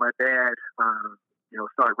mom and my dad,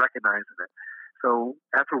 started recognizing it. So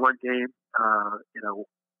after one game,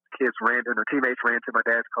 teammates ran to my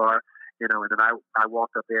dad's car, and then I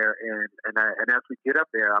walked up there, and as we get up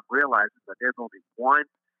there, I'm realizing that there's only one,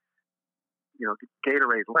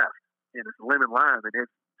 Gatorade left, and it's lemon lime, and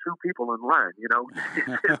there's two people in line,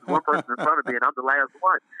 there's one person in front of me, and I'm the last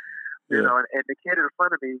one, Yeah. and the kid in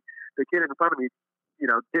front of me,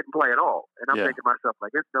 didn't play at all, and I'm Yeah. thinking to myself,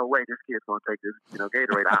 like, there's no way this kid's going to take this,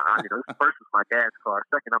 Gatorade. This first is my dad's car,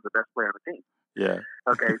 second, I'm the best player on the team. Yeah.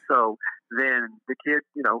 Okay, so then the kid,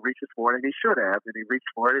 reaches for it, and he should have, and he reached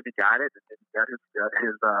for it, and he got it, and he got his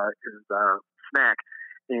snack,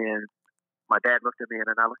 and my dad looked at me, and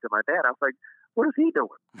then I looked at my dad. I was like, "What is he doing?"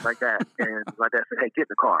 Like that, and my dad said, "Hey, get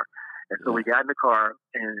in the car." And so we got in the car,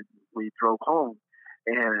 and we drove home,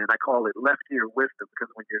 and I call it left ear wisdom, because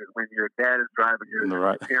when your dad is driving, your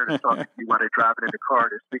Right. parent is talking to you while they're driving in the car.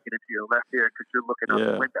 They're speaking into your left ear because you're looking out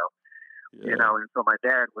Yeah. the window. Yeah. And so my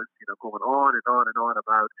dad was, going on and on and on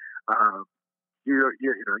about, you're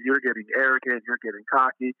getting arrogant, you're getting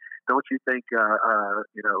cocky. Don't you think,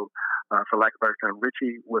 for lack of a better term,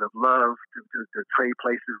 Richie would have loved to trade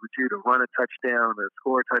places with you, to run a touchdown, to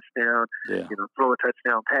score a touchdown, Yeah. throw a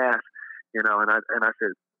touchdown pass, and I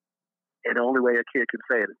said, and the only way a kid can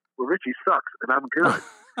say it is, well, Richie sucks and I'm good,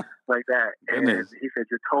 like that. And Goodness. he said,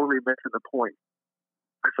 you're totally missing the point.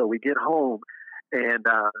 So we get home, and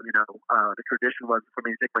the tradition was for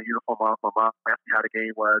me to take my uniform off. My mom asked me how the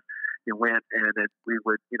game was. It went, and then we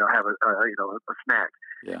would have a snack.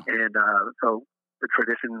 Yeah. And so the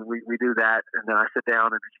tradition, we do that, and then I sit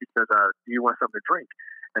down, and she says, "Do you want something to drink?"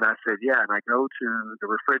 And I said, "Yeah." And I go to the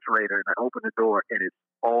refrigerator, and I open the door, and it's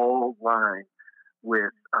all lined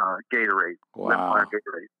with Gatorade, lemon Wow. lime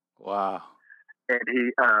Gatorade. Wow. And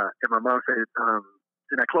and my mom said,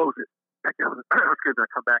 and I close it. Excuse me, I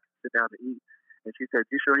come back and sit down to eat. And she said,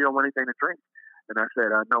 "You sure you don't want anything to drink?" And I said,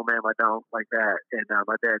 "No, ma'am, I don't," like that. And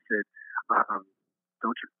my dad said,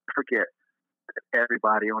 "Don't you forget that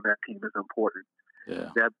everybody on that team is important.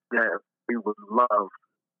 Yeah. That we would love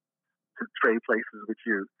to trade places with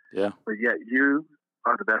you, Yeah. but yet you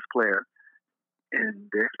are the best player, and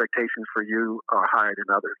the expectations for you are higher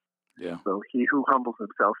than others. Yeah. So he who humbles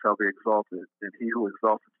himself shall be exalted, and he who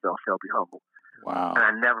exalts himself shall be humbled." Wow. And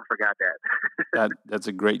I never forgot that. That's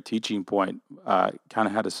a great teaching point. Kind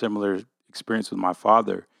of had a similar experience with my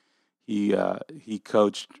father. He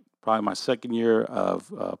coached probably my second year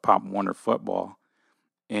of Pop Warner football,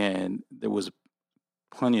 and there was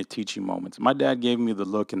plenty of teaching moments. My dad gave me the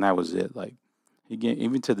look, and that was it. Like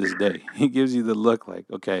even to this day, he gives you the look, like,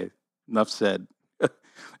 okay, enough said.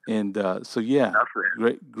 And so yeah, That's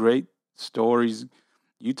it. great stories.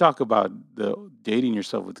 You talk about the dating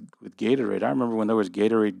yourself with Gatorade. I remember when there was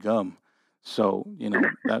Gatorade gum. So,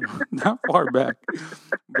 that not far back.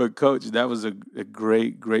 But coach, that was a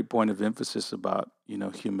great point of emphasis about,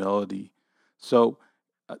 humility. So,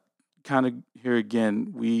 uh, kind of here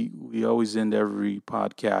again, we always end every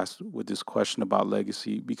podcast with this question about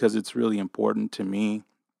legacy because it's really important to me.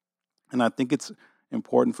 And I think it's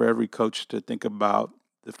important for every coach to think about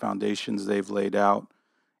the foundations they've laid out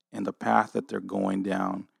and the path that they're going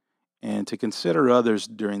down and to consider others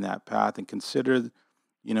during that path and consider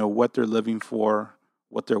what they're living for,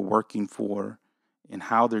 what they're working for, and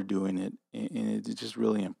how they're doing it. And it's just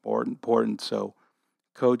really important. So,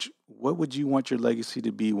 coach, what would you want your legacy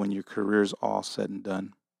to be when your career is all said and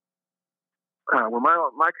done? When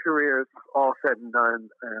my career is all said and done,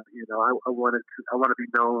 I want to be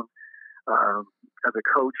known as a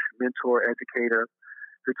coach, mentor, educator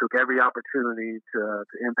who took every opportunity to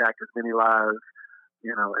impact as many lives,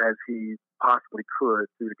 as he possibly could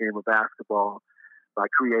through the game of basketball by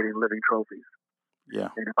creating living trophies. Yeah.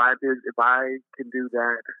 And if I can do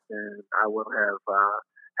that, then I will have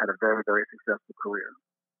had a very, very successful career.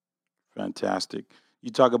 Fantastic.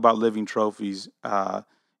 You talk about living trophies.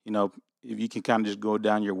 You know, if you can kind of just go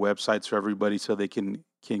down your websites for everybody so they can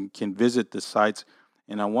visit the sites.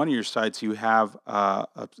 And on one of your sites, you have a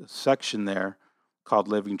section there called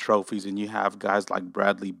Living Trophies, and you have guys like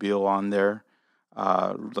Bradley Beal on there.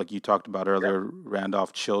 Like you talked about Yep. earlier,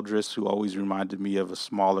 Randolph Childress, who always reminded me of a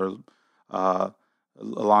smaller uh,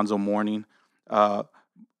 Alonzo Mourning. Uh,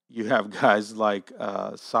 you have guys like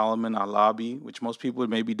Solomon Alabi, which most people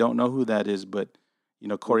maybe don't know who that is, but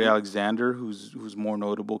Corey Hmm. Alexander, who's more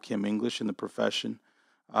notable, Kim English in the profession.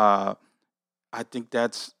 Uh, I think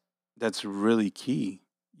that's really key,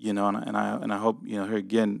 and I hope here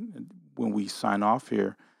again when we sign off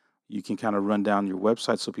here, you can kind of run down your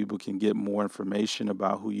website so people can get more information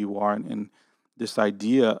about who you are and this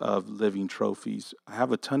idea of living trophies. I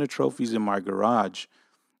have a ton of trophies in my garage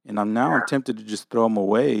and I'm Yeah. tempted to just throw them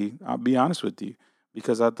away. I'll be honest with you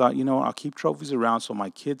because I thought, I'll keep trophies around so my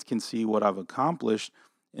kids can see what I've accomplished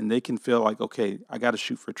and they can feel like, okay, I got to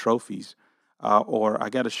shoot for trophies or I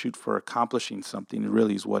got to shoot for accomplishing something. It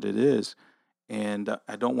really is what it is. And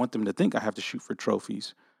I don't want them to think I have to shoot for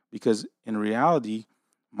trophies because in reality,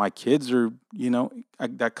 my kids are,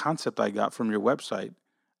 that concept I got from your website.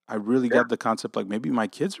 I really Yeah. got the concept like maybe my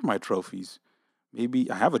kids are my trophies. Maybe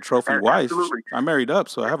I have a trophy wife. Absolutely. I'm married up,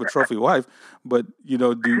 so I have a trophy wife. But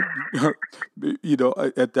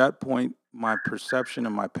at that point, my perception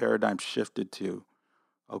and my paradigm shifted to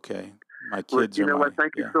okay, my Well, kids you are know what? my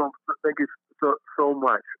yeah, Thank you so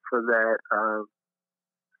much for that,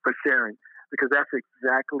 for sharing, because that's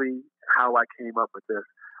exactly how I came up with this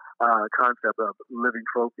concept of living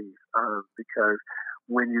trophies. Because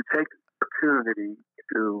when you take the opportunity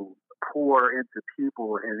to pour into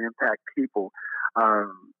people and impact people,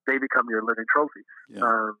 they become your living trophies.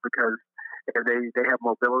 yeah, Because they have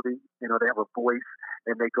mobility, they have a voice,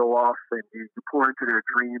 and they go off and you pour into their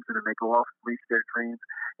dreams, and then they go off and reach their dreams,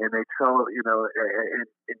 and they tell and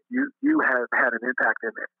you have had an impact in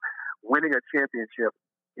it. Winning a championship,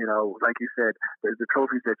 like you said, the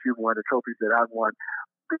trophies that you've won, the trophies that I've won,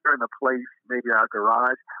 they're in a place, maybe our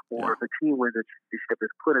garage, or yeah, if a team wins a championship, is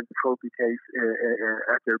put in the trophy case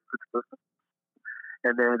at their,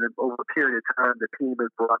 and then over a period of time, the team is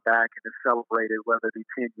brought back and is celebrated, whether it be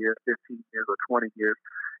 10 years, 15 years, or 20 years,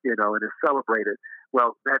 and is celebrated.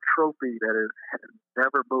 Well, that trophy that has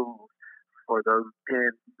never moved for those 10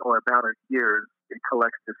 or amount of years, it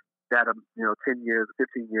collects this data, 10 years,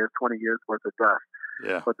 15 years, 20 years worth of dust.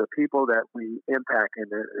 yeah, But the people that we impact in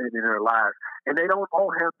their lives, and they don't all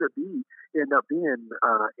have to end up being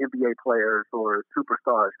NBA players or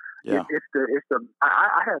superstars. yeah, It's the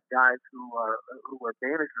I have guys who are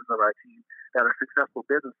managers of our team that are successful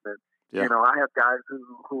businessmen. yeah, I have guys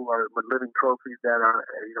who are living trophies that are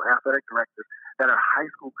athletic directors that are high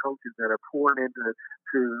school coaches that are pouring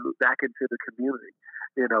back into the community.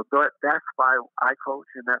 But that's why I coach,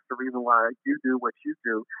 and that's the reason why you do what you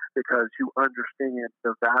do, because you understand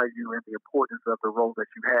the value and the importance of the role that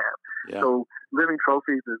you have. yeah. So, living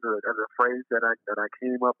trophies is a phrase that I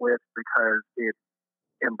came up with because it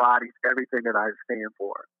embodies everything that I stand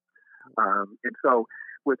for. And so,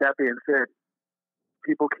 with that being said,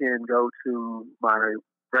 people can go to my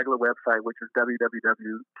regular website, which is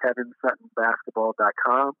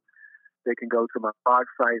www.kevinsuttonbasketball.com. They can go to my blog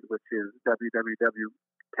site, which is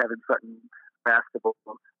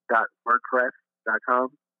www.kevinsuttonbasketball.wordpress.com.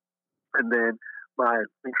 And then my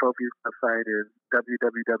Living Trophies website is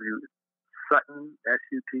www.sutton,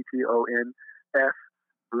 SUTTONS,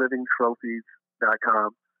 livingtrophies.com.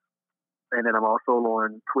 And then I'm also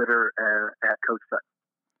on Twitter at Coach Sutton.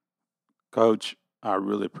 Coach, I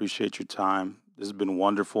really appreciate your time. This has been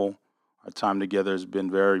wonderful. Our time together has been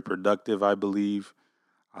very productive, I believe.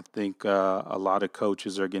 I think a lot of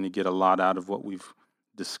coaches are going to get a lot out of what we've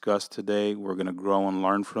discussed today. We're going to grow and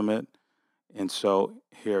learn from it. And so,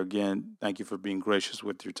 here again, thank you for being gracious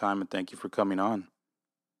with your time and thank you for coming on.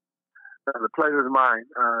 The pleasure is mine.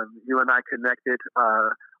 You and I connected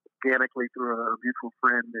organically through a mutual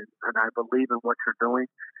friend, and I believe in what you're doing.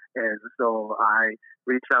 And so I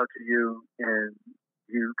reached out to you, and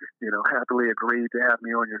you happily agreed to have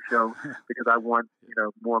me on your show because I want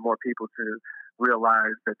more and more people to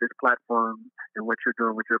realize that this platform and what you're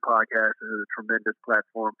doing with your podcast is a tremendous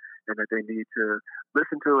platform, and that they need to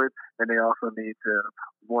listen to it, and they also need to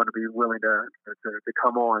want to be willing to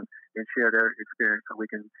come on and share their experience so we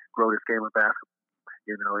can grow this game of basketball,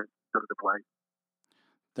 and put it to play.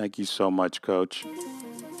 Thank you so much, Coach.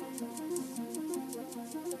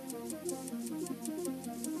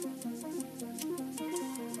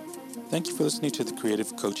 Thank you for listening to the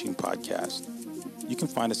Creative Coaching Podcast. You can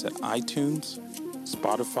find us at iTunes,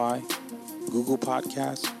 Spotify, Google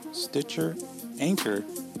Podcasts, Stitcher, Anchor,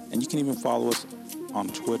 and you can even follow us on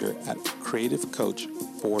Twitter at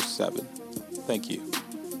CreativeCoach47. Thank you.